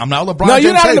because I'm not a LeBron. No,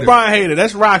 you're not hater. a LeBron hater.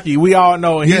 That's Rocky. We all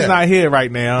know he's not here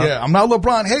right now. Yeah, I'm not a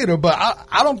LeBron hater, but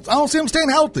I don't see him staying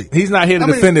healthy. He's not here to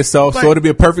defend himself, so it'll be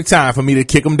a perfect time for me to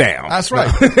kick him down. That's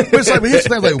right. But it's like, here's the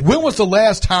thing: like, when was the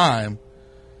last time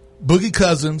Boogie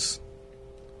Cousins,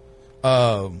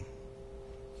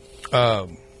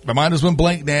 My mind has been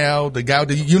blank now. The guy with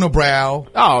the unibrow.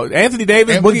 Oh, Anthony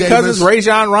Davis, Boogie Cousins,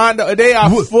 Rajon Rondo. They are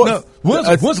When's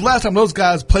the last time those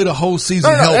guys played a whole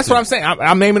season healthy? That's what I'm saying.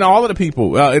 I'm naming all of the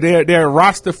people. They're a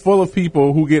roster full of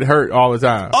people who get hurt all the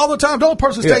time. All the time. The only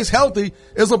person stays healthy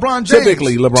is LeBron James.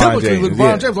 Typically, LeBron James.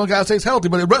 The only guy stays healthy,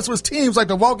 but the rest of his team's like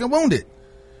they're walking wounded.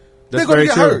 That's they're going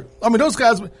to get true. hurt. I mean, those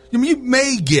guys, you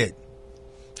may get,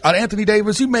 out of Anthony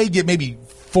Davis, you may get maybe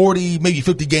 40, maybe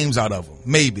 50 games out of him.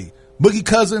 Maybe. Boogie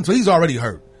Cousins, so he's already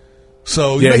hurt.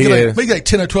 So you may get like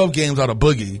 10 or 12 games out of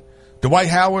Boogie. Dwight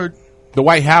Howard.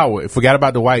 Forgot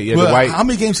about Dwight. Yeah, Dwight. How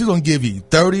many games he's going to give you?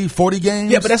 30, 40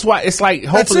 games? Yeah, but that's why it's like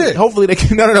hopefully they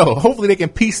can hopefully they can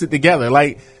piece it together.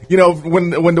 Like,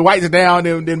 when Dwight's down,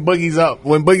 then Boogie's up.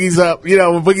 When Boogie's up,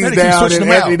 when Boogie's down, then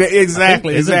Anthony.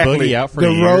 Exactly. Isn't Boogie out for the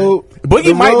road?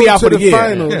 Boogie might be out for the year.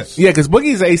 Finals. Yeah, because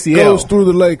Boogie's ACL goes through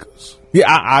the Lakers. Yeah,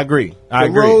 I agree. The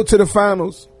road to the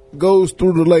finals goes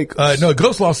through the Lakers. No, it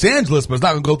goes to Los Angeles, but it's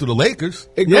not going to go through the Lakers.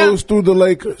 It goes through the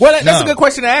Lakers. Well, that's a good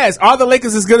question to ask. Are the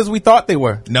Lakers as good as we thought they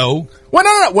were? No. Well,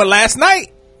 no. Well, last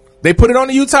night, they put it on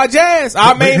the Utah Jazz.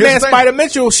 Our main man, Spider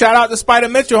Mitchell. Shout out to Spider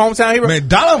Mitchell, hometown hero. Man,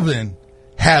 Donovan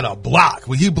had a block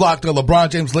when he blocked the LeBron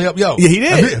James layup. Yo, yeah, he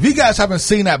did. If you guys haven't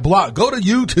seen that block, go to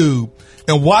YouTube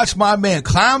and watch my man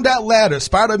climb that ladder,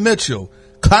 Spider Mitchell,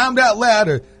 climb that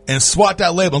ladder and swat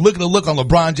that layup, and look at the look on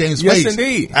LeBron James' face. Yes,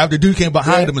 indeed. After dude came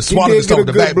behind him and swatted his over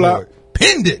the backboard.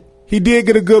 Pinned it. He did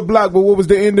get a good block, but what was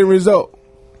the ending result?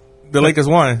 The Lakers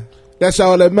won. That's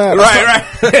all that matters.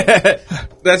 Right.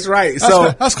 That's right.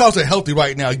 That's cause they're healthy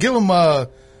right now. Give them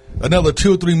another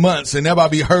 2 or 3 months, and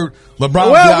everybody be hurt. LeBron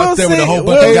be out there with a whole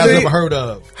bunch of guys never heard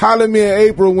of. Holler me in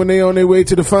April when they on their way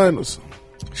to the finals.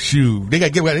 Shoot, they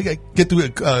got to get through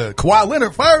Kawhi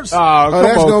Leonard first.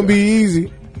 That's gonna be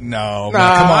easy. No,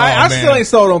 man, come on, I man. still ain't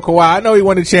sold on Kawhi. I know he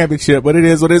won the championship, but it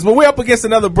is what it is. But we're up against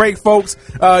another break, folks.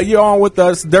 You're on with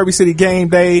us, Derby City Game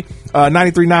Day,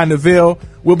 93.9 The Ville.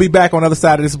 We'll be back on the other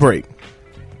side of this break.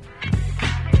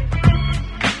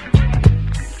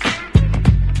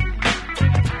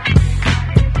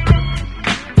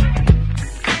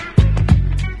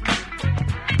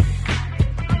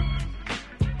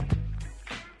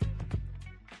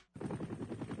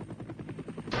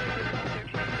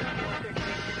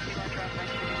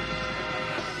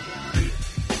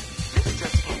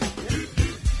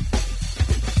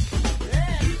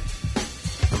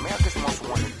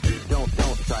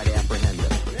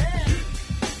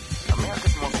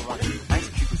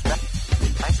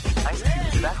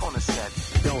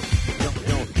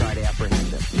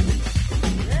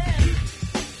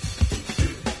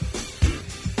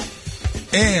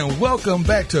 And welcome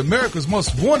back to America's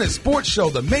Most Wanted Sports Show,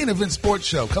 the Main Event Sports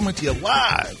Show, coming to you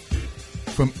live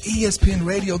from ESPN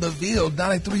Radio, The Ville,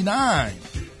 93.9.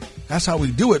 That's how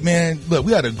we do it, man. Look,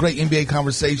 we had a great NBA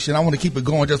conversation. I want to keep it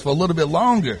going just for a little bit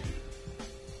longer.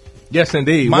 Yes,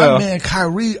 indeed. My man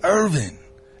Kyrie Irving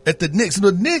at the Knicks.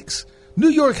 The Knicks, New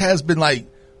York has been like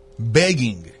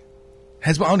begging,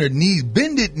 has been on their knees,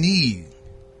 bended knee,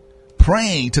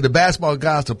 praying to the basketball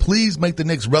guys to please make the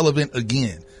Knicks relevant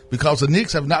again. Because the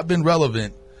Knicks have not been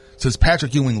relevant since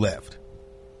Patrick Ewing left.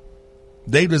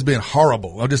 They've just been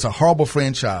horrible. Or just a horrible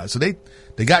franchise. So they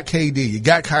got KD. You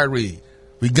got Kyrie.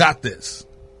 We got this.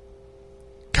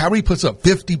 Kyrie puts up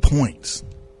 50 points.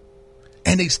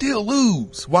 And they still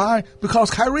lose. Why? Because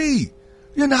Kyrie,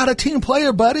 you're not a team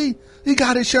player, buddy. You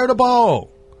got to share the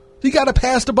ball. You got to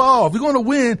pass the ball. If you're going to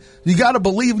win, you got to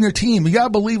believe in your team. You got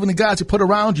to believe in the guys you put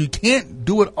around you. You can't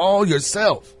do it all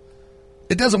yourself.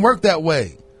 It doesn't work that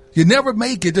way. You never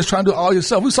make it just trying to do it all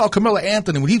yourself. We saw Carmelo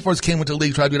Anthony when he first came into the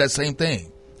league try to do that same thing.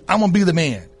 I'm going to be the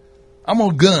man. I'm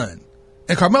going to gun.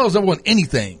 And Carmelo's never won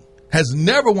anything, has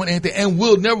never won anything, and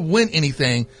will never win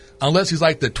anything unless he's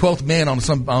like the 12th man on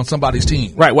somebody's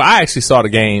team. Right. Well, I actually saw the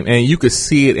game, and you could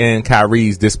see it in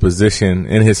Kyrie's disposition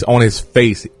and on his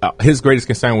face. His greatest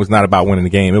concern was not about winning the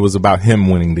game. It was about him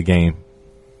winning the game.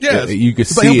 Yes. You could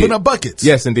see him it. putting up buckets.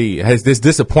 Yes, indeed. Has this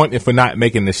disappointment for not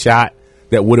making the shot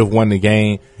that would have won the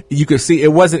game. You could see it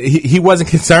wasn't. He wasn't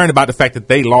concerned about the fact that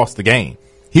they lost the game.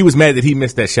 He was mad that he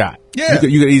missed that shot. Yeah,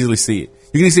 you could easily see it.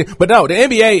 You can see it. But no, the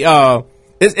NBA.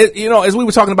 As we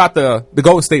were talking about the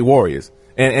Golden State Warriors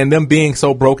and them being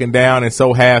so broken down and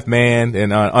so half manned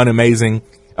and unamazing.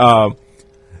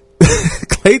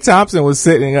 Klay Thompson was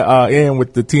sitting in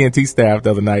with the TNT staff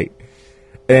the other night,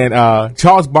 and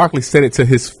Charles Barkley said it to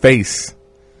his face.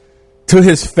 To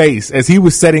his face, as he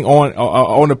was sitting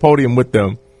on the podium with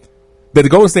them, that the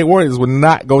Golden State Warriors would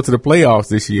not go to the playoffs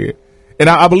this year, and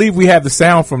I believe we have the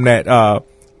sound from that.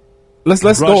 Let's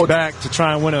rush go back to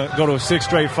try and go to a 6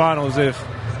 straight finals if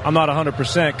I'm not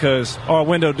 100% because our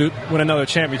window to win another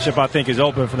championship, I think, is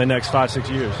open for the next 5-6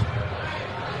 years.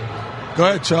 Go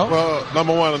ahead, Charles. Well,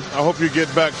 number one, I hope you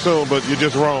get back soon, but you're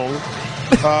just wrong.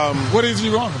 What is he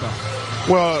wrong about?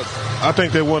 Well, I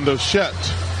think they won the shut.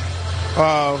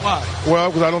 Why? Well,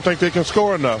 because I don't think they can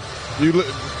score enough.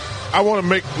 I want to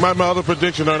make my other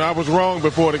prediction, and I was wrong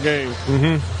before the game.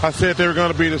 Mm-hmm. I said they were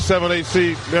going to be the 7-8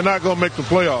 seed. They're not going to make the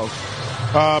playoffs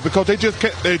because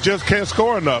they just can't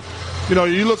score enough. You know,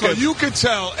 you look so at. You can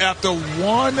tell after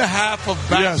 1 half of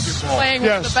basketball, playing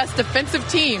with the best defensive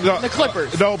team, the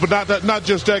Clippers. No, but not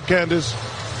just that, Candace.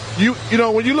 You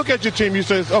know, when you look at your team, you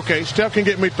say, okay, Steph can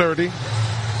get me 30,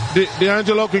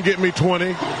 D'Angelo can get me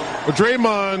 20, but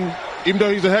Draymond, even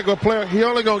though he's a heck of a player, he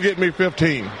only gonna get me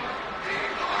 15.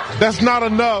 That's not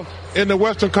enough in the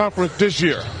Western Conference this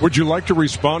year. Would you like to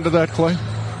respond to that, Clay?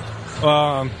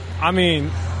 I mean,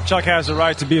 Chuck has the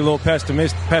right to be a little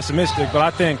pessimistic, but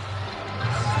I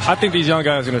think these young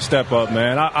guys are going to step up,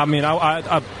 man.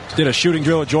 I did a shooting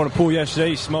drill with Jordan Poole yesterday.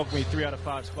 He smoked me 3 out of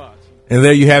 5 spots. And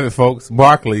there you have it, folks.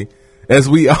 Barkley, as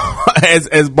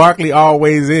Barkley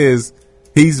always is,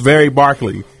 he's very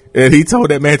Barkley. And he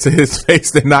told that man to his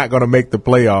face they're not going to make the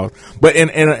playoffs. But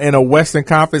in a Western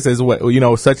Conference, as what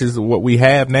such as what we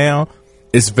have now,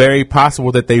 it's very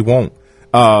possible that they won't.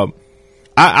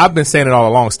 I've been saying it all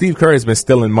along. Steve Kerr has been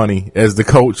stealing money as the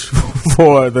coach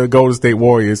for the Golden State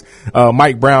Warriors.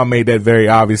 Mike Brown made that very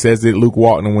obvious, as did Luke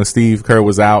Walton when Steve Kerr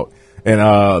was out, and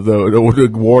the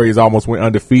Warriors almost went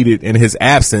undefeated in his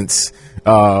absence.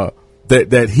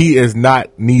 That he is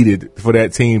not needed for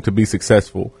that team to be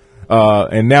successful.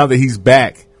 And now that he's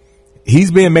back,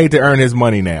 he's being made to earn his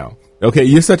money now. Okay,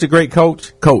 you're such a great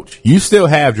coach. Coach, you still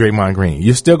have Draymond Green.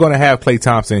 You're still going to have Klay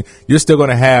Thompson. You're still going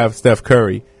to have Steph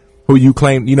Curry, who you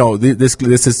claim,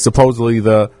 this is supposedly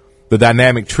the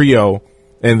dynamic trio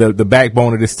and the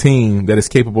backbone of this team that is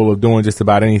capable of doing just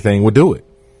about anything. Well, do it.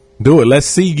 Do it. Let's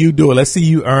see you do it. Let's see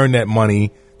you earn that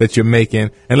money that you're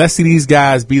making. And let's see these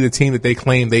guys be the team that they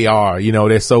claim they are.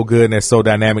 They're so good and they're so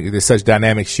dynamic. They're such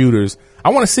dynamic shooters. I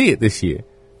want to see it this year.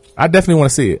 I definitely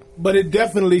want to see it. But it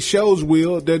definitely shows,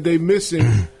 Will, that they're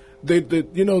missing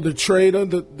the trader,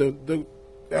 the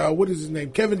what is his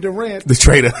name? Kevin Durant. The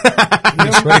trader.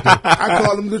 I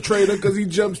call him the trader because he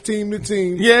jumps team to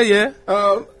team. Yeah.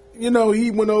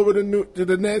 He went over to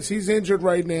the Nets. He's injured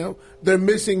right now. They're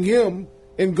missing him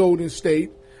in Golden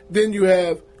State. Then you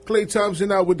have Klay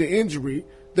Thompson out with the injury.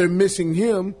 They're missing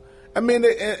him. I mean,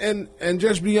 and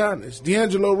just be honest,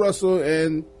 D'Angelo Russell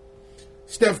and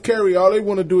Steph Curry, all they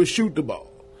want to do is shoot the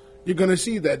ball. You're going to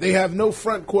see that. They have no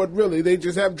front court, really. They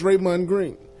just have Draymond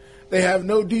Green. They have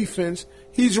no defense.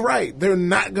 He's right. They're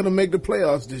not going to make the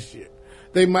playoffs this year.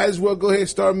 They might as well go ahead and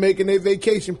start making their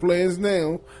vacation plans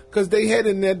now because they head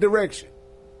in that direction.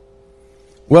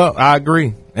 Well, I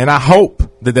agree. And I hope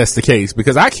that that's the case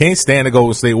because I can't stand the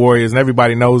Golden State Warriors and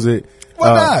everybody knows it.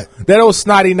 Why not? That old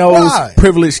snotty-nosed,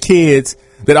 privileged kids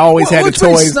that always had the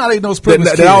toys.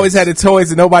 That always had the toys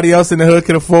that nobody else in the hood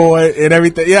could afford and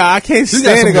everything. Yeah, I can't stand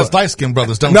it. You got some light-skinned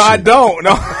brothers, don't you? No, I don't.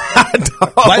 No, I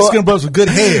don't. Light-skinned brothers with good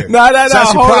hair. No.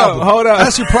 Hold up.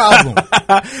 That's your problem.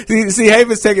 See,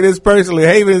 Haven's taking this personally.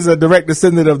 Haven is a direct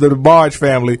descendant of the DeBarge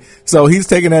family, so he's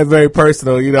taking that very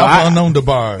personal. I'm unknown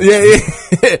DeBarge.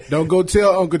 Yeah. Don't go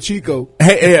tell Uncle Chico.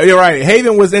 Hey, you're right.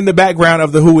 Haven was in the background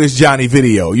of the Who Is Johnny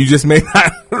video. You just may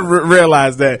not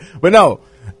realize that. But no.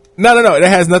 That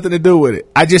has nothing to do with it.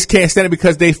 I just can't stand it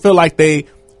because they feel like they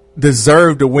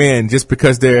deserve to win just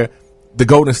because they're the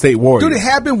Golden State Warriors. Dude, they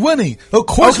have been winning. Of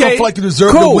course you don't feel like you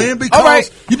deserve to win because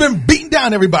you've been beating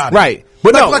down everybody. Right.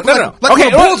 But no.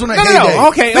 The Bulls when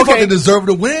they thought they deserved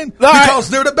to win because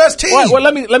they're the best team. Well,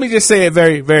 let me just say it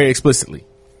very, very explicitly.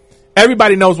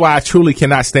 Everybody knows why I truly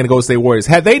cannot stand the Golden State Warriors.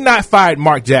 Had they not fired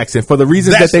Mark Jackson for the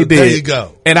reasons that they did. There you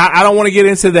go. And I don't want to get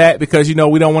into that because, we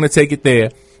don't want to take it there.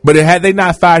 But had they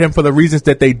not fired him for the reasons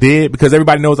that they did, because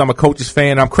everybody knows I'm a coach's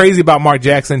fan, I'm crazy about Mark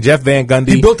Jackson, Jeff Van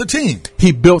Gundy. He built the team.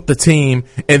 He built the team,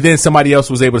 and then somebody else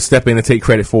was able to step in and take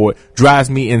credit for it.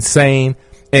 Drives me insane.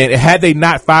 And had they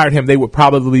not fired him, they would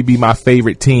probably be my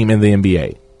favorite team in the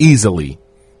NBA. Easily.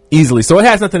 So it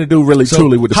has nothing to do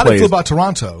truly with the players. How do you feel about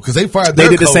Toronto? Because they fired their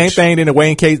coach. They did the same thing in the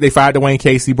Wayne Casey. They fired Dwayne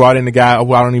Casey, brought in the guy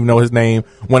who I don't even know his name,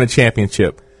 won a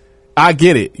championship. I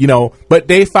get it, but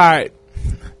they fired...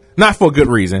 Not for a good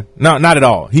reason. No, not at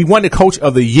all. He won the Coach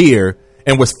of the Year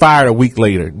and was fired a week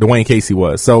later. Dwayne Casey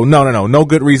was. So, no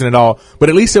good reason at all. But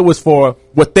at least it was for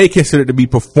what they considered to be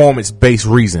performance-based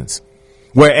reasons.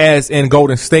 Whereas in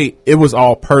Golden State, it was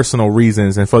all personal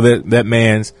reasons and for that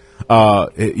man's,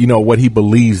 what he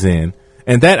believes in.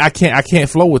 And that I can't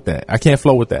flow with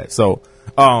that. So,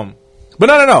 but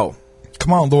no.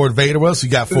 Come on, Lord Vader. What else you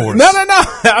got for us? No.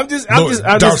 I'm just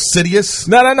Darth Sidious.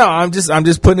 No. I'm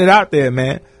just putting it out there,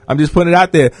 man. I'm just putting it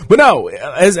out there. But no,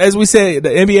 as we said, the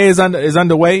NBA is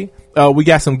underway. We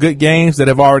got some good games that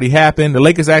have already happened. The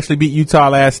Lakers actually beat Utah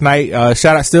last night.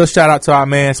 Shout out to our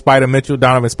man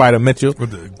Donovan Spider Mitchell.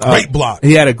 With a great block.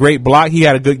 He had a great block. He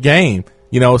had a good game.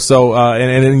 So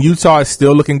and Utah is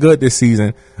still looking good this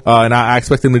season. And I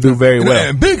expect them to do very well.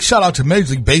 And big shout out to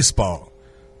Major League Baseball.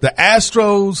 The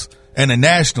Astros and the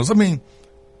Nationals. I mean,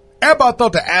 everybody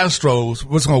thought the Astros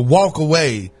was going to walk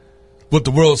away with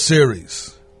the World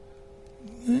Series.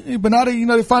 But now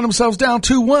they find themselves down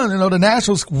 2-1. The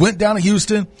Nationals went down to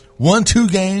Houston, won 2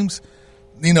 games.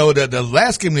 The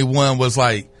last game they won was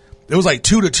it was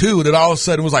 2-2. Then all of a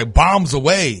sudden it was like bombs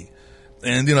away.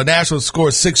 And, Nationals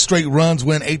scored 6 straight runs,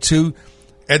 win 8-2.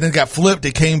 And then got flipped.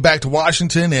 They came back to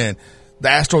Washington and the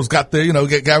Astros got there,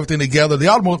 got everything together. They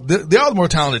are the more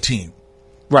talented team.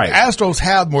 Right. The Astros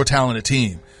have the more talented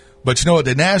team. But you know what?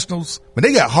 The Nationals,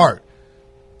 they got heart.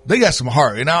 They got some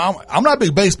heart. And I'm not a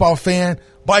big baseball fan,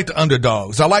 but I like the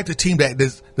underdogs. I like the team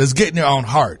that's getting their own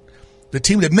heart. The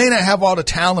team that may not have all the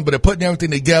talent, but they're putting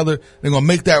everything together. They're going to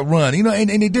make that run. And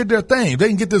they did their thing. If they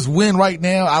can get this win right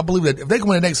now, I believe that if they can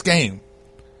win the next game,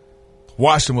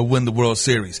 Washington will win the World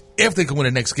Series. If they can win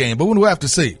the next game. But we'll have to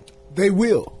see. They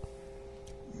will.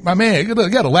 My man, you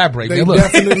got to elaborate, they man. Look.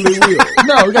 Definitely will.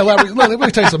 No, you got to elaborate. Look, let me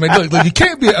tell you something. Look, you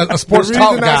can't be a sports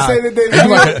talk guy. Say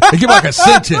that and give like a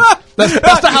sentence. That's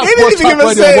not how sports talk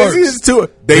radio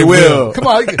works. They will. Come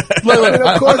on.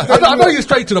 I know you're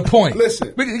straight to the point.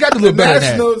 Listen, you got to do a little better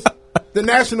than that. The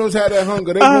Nationals had that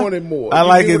hunger. They wanted more. I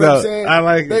like it, though. I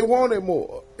like it. They wanted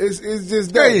more. It's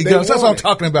just there you go. That's what I'm it.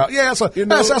 talking about. Yeah, that's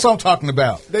what I'm talking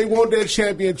about. They want that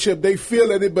championship. They feel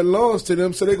that it belongs to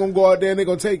them, so they're gonna go out there and they're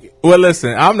gonna take it. Well,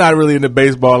 listen, I'm not really into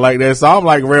baseball like that, so I'm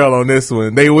like real on this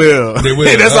one. They will. They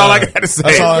will. That's all I got to say.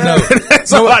 That's all I know.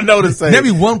 That's all I know to say. Maybe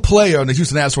one player on the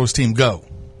Houston Astros team go.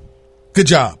 Good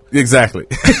job. Exactly.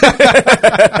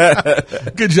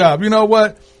 Good job. You know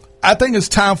what? I think it's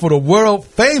time for the world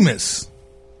famous.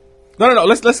 No.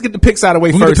 Let's get the picks out of the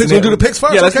way first. We'll do the picks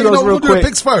first. Yeah, let's do those real quick. Do the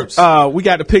picks first. We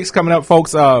got the picks coming up,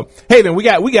 folks. Hey, then we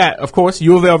got of course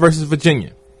U of L versus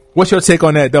Virginia. What's your take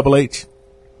on that, Double H?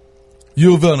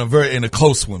 U of L in a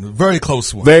close one, very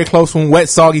close one, wet,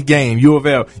 soggy game. U of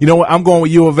L. You know what? I'm going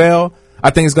with U of L. I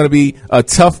think it's going to be a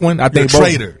tough one. I think you're a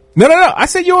traitor. No. I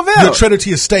said U of L. You're a traitor to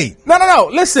your state. No.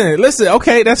 Listen.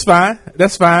 Okay, that's fine.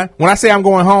 When I say I'm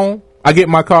going home, I get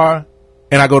in my car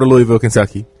and I go to Louisville,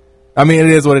 Kentucky. I mean,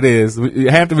 it is what it is.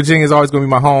 Hampton, Virginia is always going to be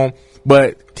my home,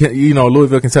 but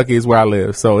Louisville, Kentucky is where I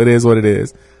live, so it is what it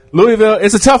is. Louisville,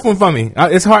 it's a tough one for me.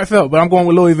 It's heartfelt, but I'm going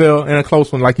with Louisville in a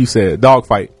close one, like you said,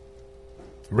 dogfight.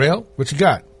 Rail, what you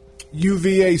got?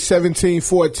 UVA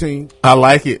 17-14. I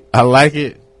like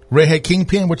it. Redhead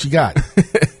Kingpin, what you got?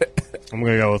 I'm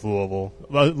going to go with Louisville.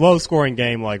 Low scoring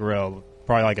game like Rail,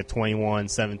 probably like a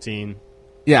 21-17.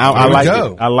 Yeah, I like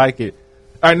it. I like it.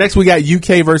 All right, next we got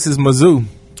UK versus Mizzou.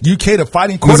 UK, the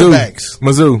fighting quarterbacks.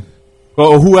 Mizzou.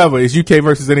 Or whoever. It's UK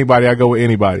versus anybody. I go with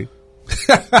anybody.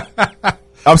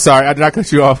 I'm sorry. Did I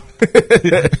cut you off?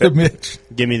 Mitch.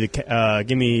 Give me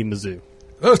Mizzou.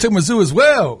 Let's take Mizzou as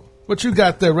well. What you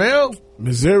got there, Rail?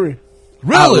 Missouri.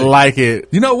 Really? I like it.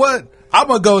 You know what? I'm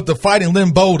going to go with the fighting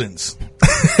Lynn Bowdens.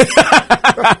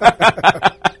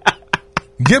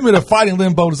 Give me the fighting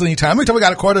Lynn Bowdens anytime. Every time we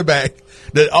got a quarterback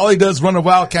that all he does is run a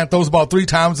wildcat, throws the ball 3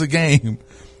 times a game,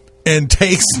 and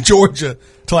takes Georgia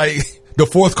to the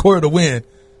fourth quarter to win.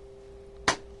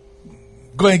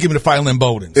 Go ahead and give me the fighting Lynn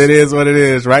Bowdens. It is what it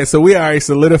is, right? So we are a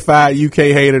solidified UK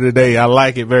hater today. I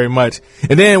like it very much.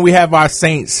 And then we have our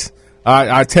Saints,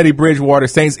 our Teddy Bridgewater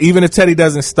Saints. Even if Teddy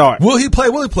doesn't start, will he play?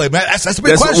 Man, that's a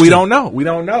big question. We don't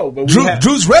know. But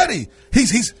Drew's ready.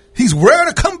 He's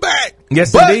ready to come back.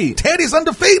 Yes, but indeed. Teddy's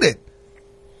undefeated.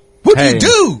 What do you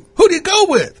do? Who do you go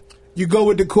with? You go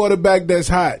with the quarterback that's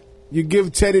hot. You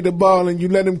give Teddy the ball and you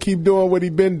let him keep doing what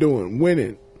he's been doing,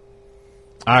 winning.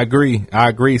 I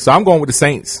agree. So I'm going with the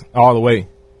Saints all the way.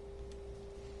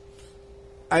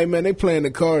 Hey, man, they playing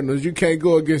the Cardinals. You can't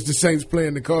go against the Saints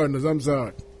playing the Cardinals. I'm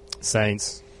sorry.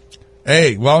 Saints.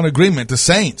 Hey, we're in agreement. The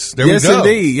Saints. There we go.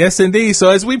 Yes, indeed. So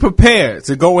as we prepare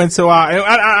to go into our,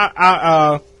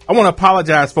 I want to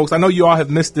apologize, folks. I know you all have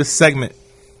missed this segment.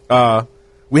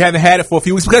 We haven't had it for a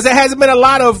few weeks because there hasn't been a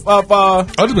lot of.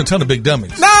 I've just been telling the big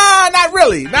dummies. Nah, not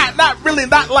really. Not really.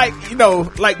 Not like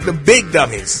like the big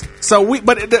dummies. So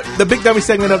but the big dummy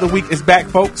segment of the week is back,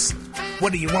 folks.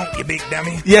 What do you want, you big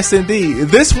dummy? Yes, indeed.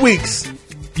 This week's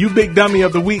You Big Dummy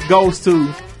of the Week goes to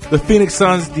the Phoenix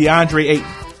Suns' DeAndre Ayton.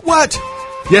 What?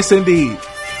 Yes, indeed.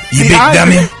 You big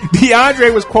dummy.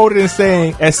 DeAndre was quoted as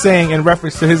saying in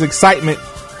reference to his excitement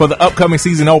for the upcoming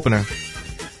season opener,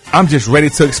 "I'm just ready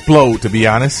to explode, to be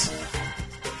honest.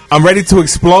 I'm ready to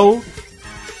explode."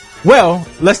 Well,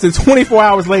 less than 24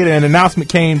 hours later, an announcement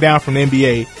came down from the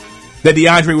NBA that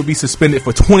DeAndre would be suspended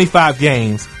for 25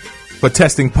 games for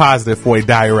testing positive for a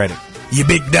diuretic. You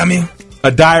big dummy. A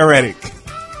diuretic.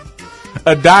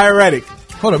 A diuretic.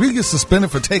 Hold on, we get suspended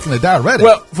for taking a diuretic.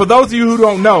 Well, for those of you who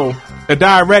don't know, a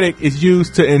diuretic is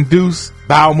used to induce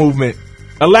bowel movement.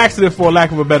 A laxative, for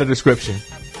lack of a better description.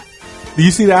 Do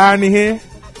you see the irony here?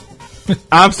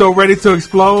 I'm so ready to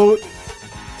explode.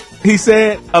 He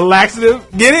said a laxative.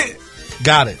 Get it?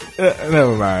 Got it.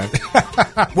 Never mind.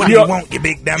 What do you want, you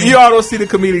big dummy? You all don't see the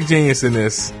comedic genius in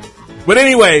this. But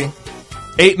anyway,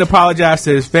 Ayton apologized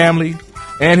to his family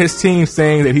and his team,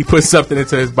 saying that he put something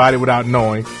into his body without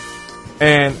knowing.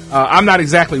 And I'm not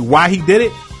exactly why he did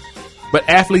it, but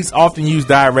athletes often use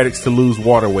diuretics to lose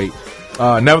water weight.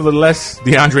 Nevertheless,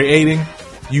 DeAndre Ayton,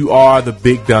 you are the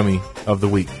big dummy of the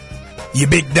week. You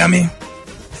big dummy.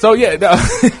 So, yeah.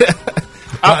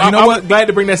 You know what? Glad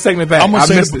to bring that segment back. I'm going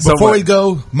to say, before we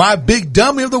go, my big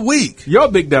dummy of the week. Your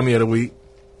big dummy of the week.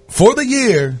 For the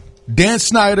year, Dan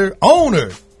Snyder,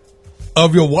 owner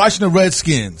of your Washington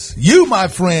Redskins. You, my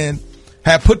friend,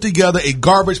 have put together a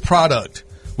garbage product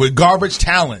with garbage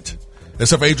talent,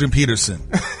 except for Adrian Peterson.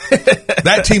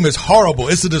 That team is horrible.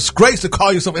 It's a disgrace to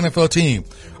call yourself an NFL team.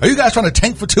 Are you guys trying to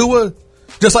tank for Tua,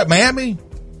 just like Miami?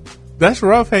 That's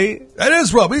rough, hey. That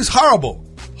is rough. He's horrible.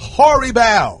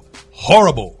 Horrible.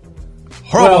 Horrible.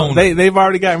 Well, they've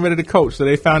already gotten rid of the coach, so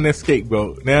they found their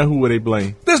scapegoat. Now who will they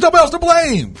blame? There's nobody else to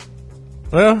blame.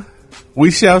 Well,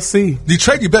 we shall see. You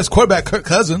trade your best quarterback, Kirk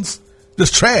Cousins.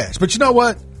 Just trash. But you know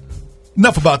what?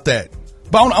 Enough about that.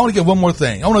 But I want to get one more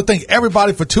thing. I want to thank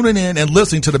everybody for tuning in and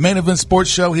listening to the Main Event Sports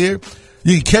Show here.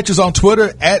 You can catch us on Twitter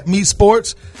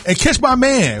 @MeSports and catch my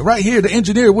man right here, the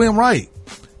engineer, William Wright,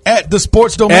 at the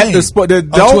Sports Domain.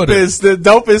 The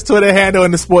dopest Twitter handle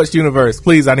in the sports universe.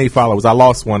 Please, I need followers. I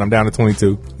lost one. I'm down to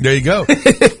 22. There you go.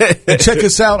 And check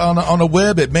us out on the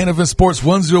web at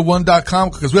maineventsports101.com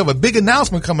because we have a big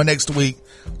announcement coming next week.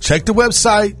 Check the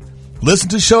website. Listen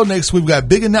to the show next week. We got a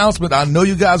big announcement I know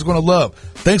you guys are going to love.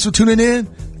 Thanks for tuning in.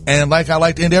 And like I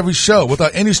like to end every show,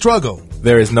 without any struggle,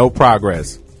 there is no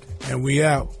progress. And we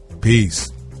out.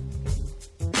 Peace.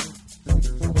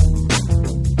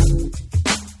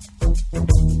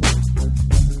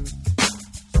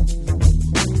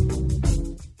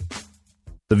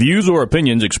 The views or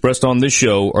opinions expressed on this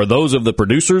show are those of the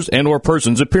producers and or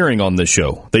persons appearing on this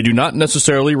show. They do not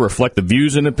necessarily reflect the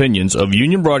views and opinions of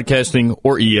Union Broadcasting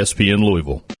or ESPN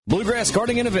Louisville. Bluegrass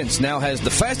Karting and Events now has the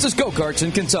fastest go-karts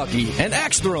in Kentucky and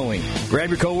axe throwing. Grab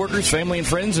your coworkers, family, and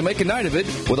friends and make a night of it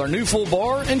with our new full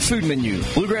bar and food menu.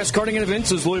 Bluegrass Karting and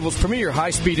Events is Louisville's premier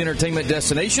high-speed entertainment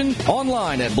destination.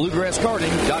 Online at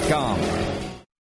bluegrasskarting.com.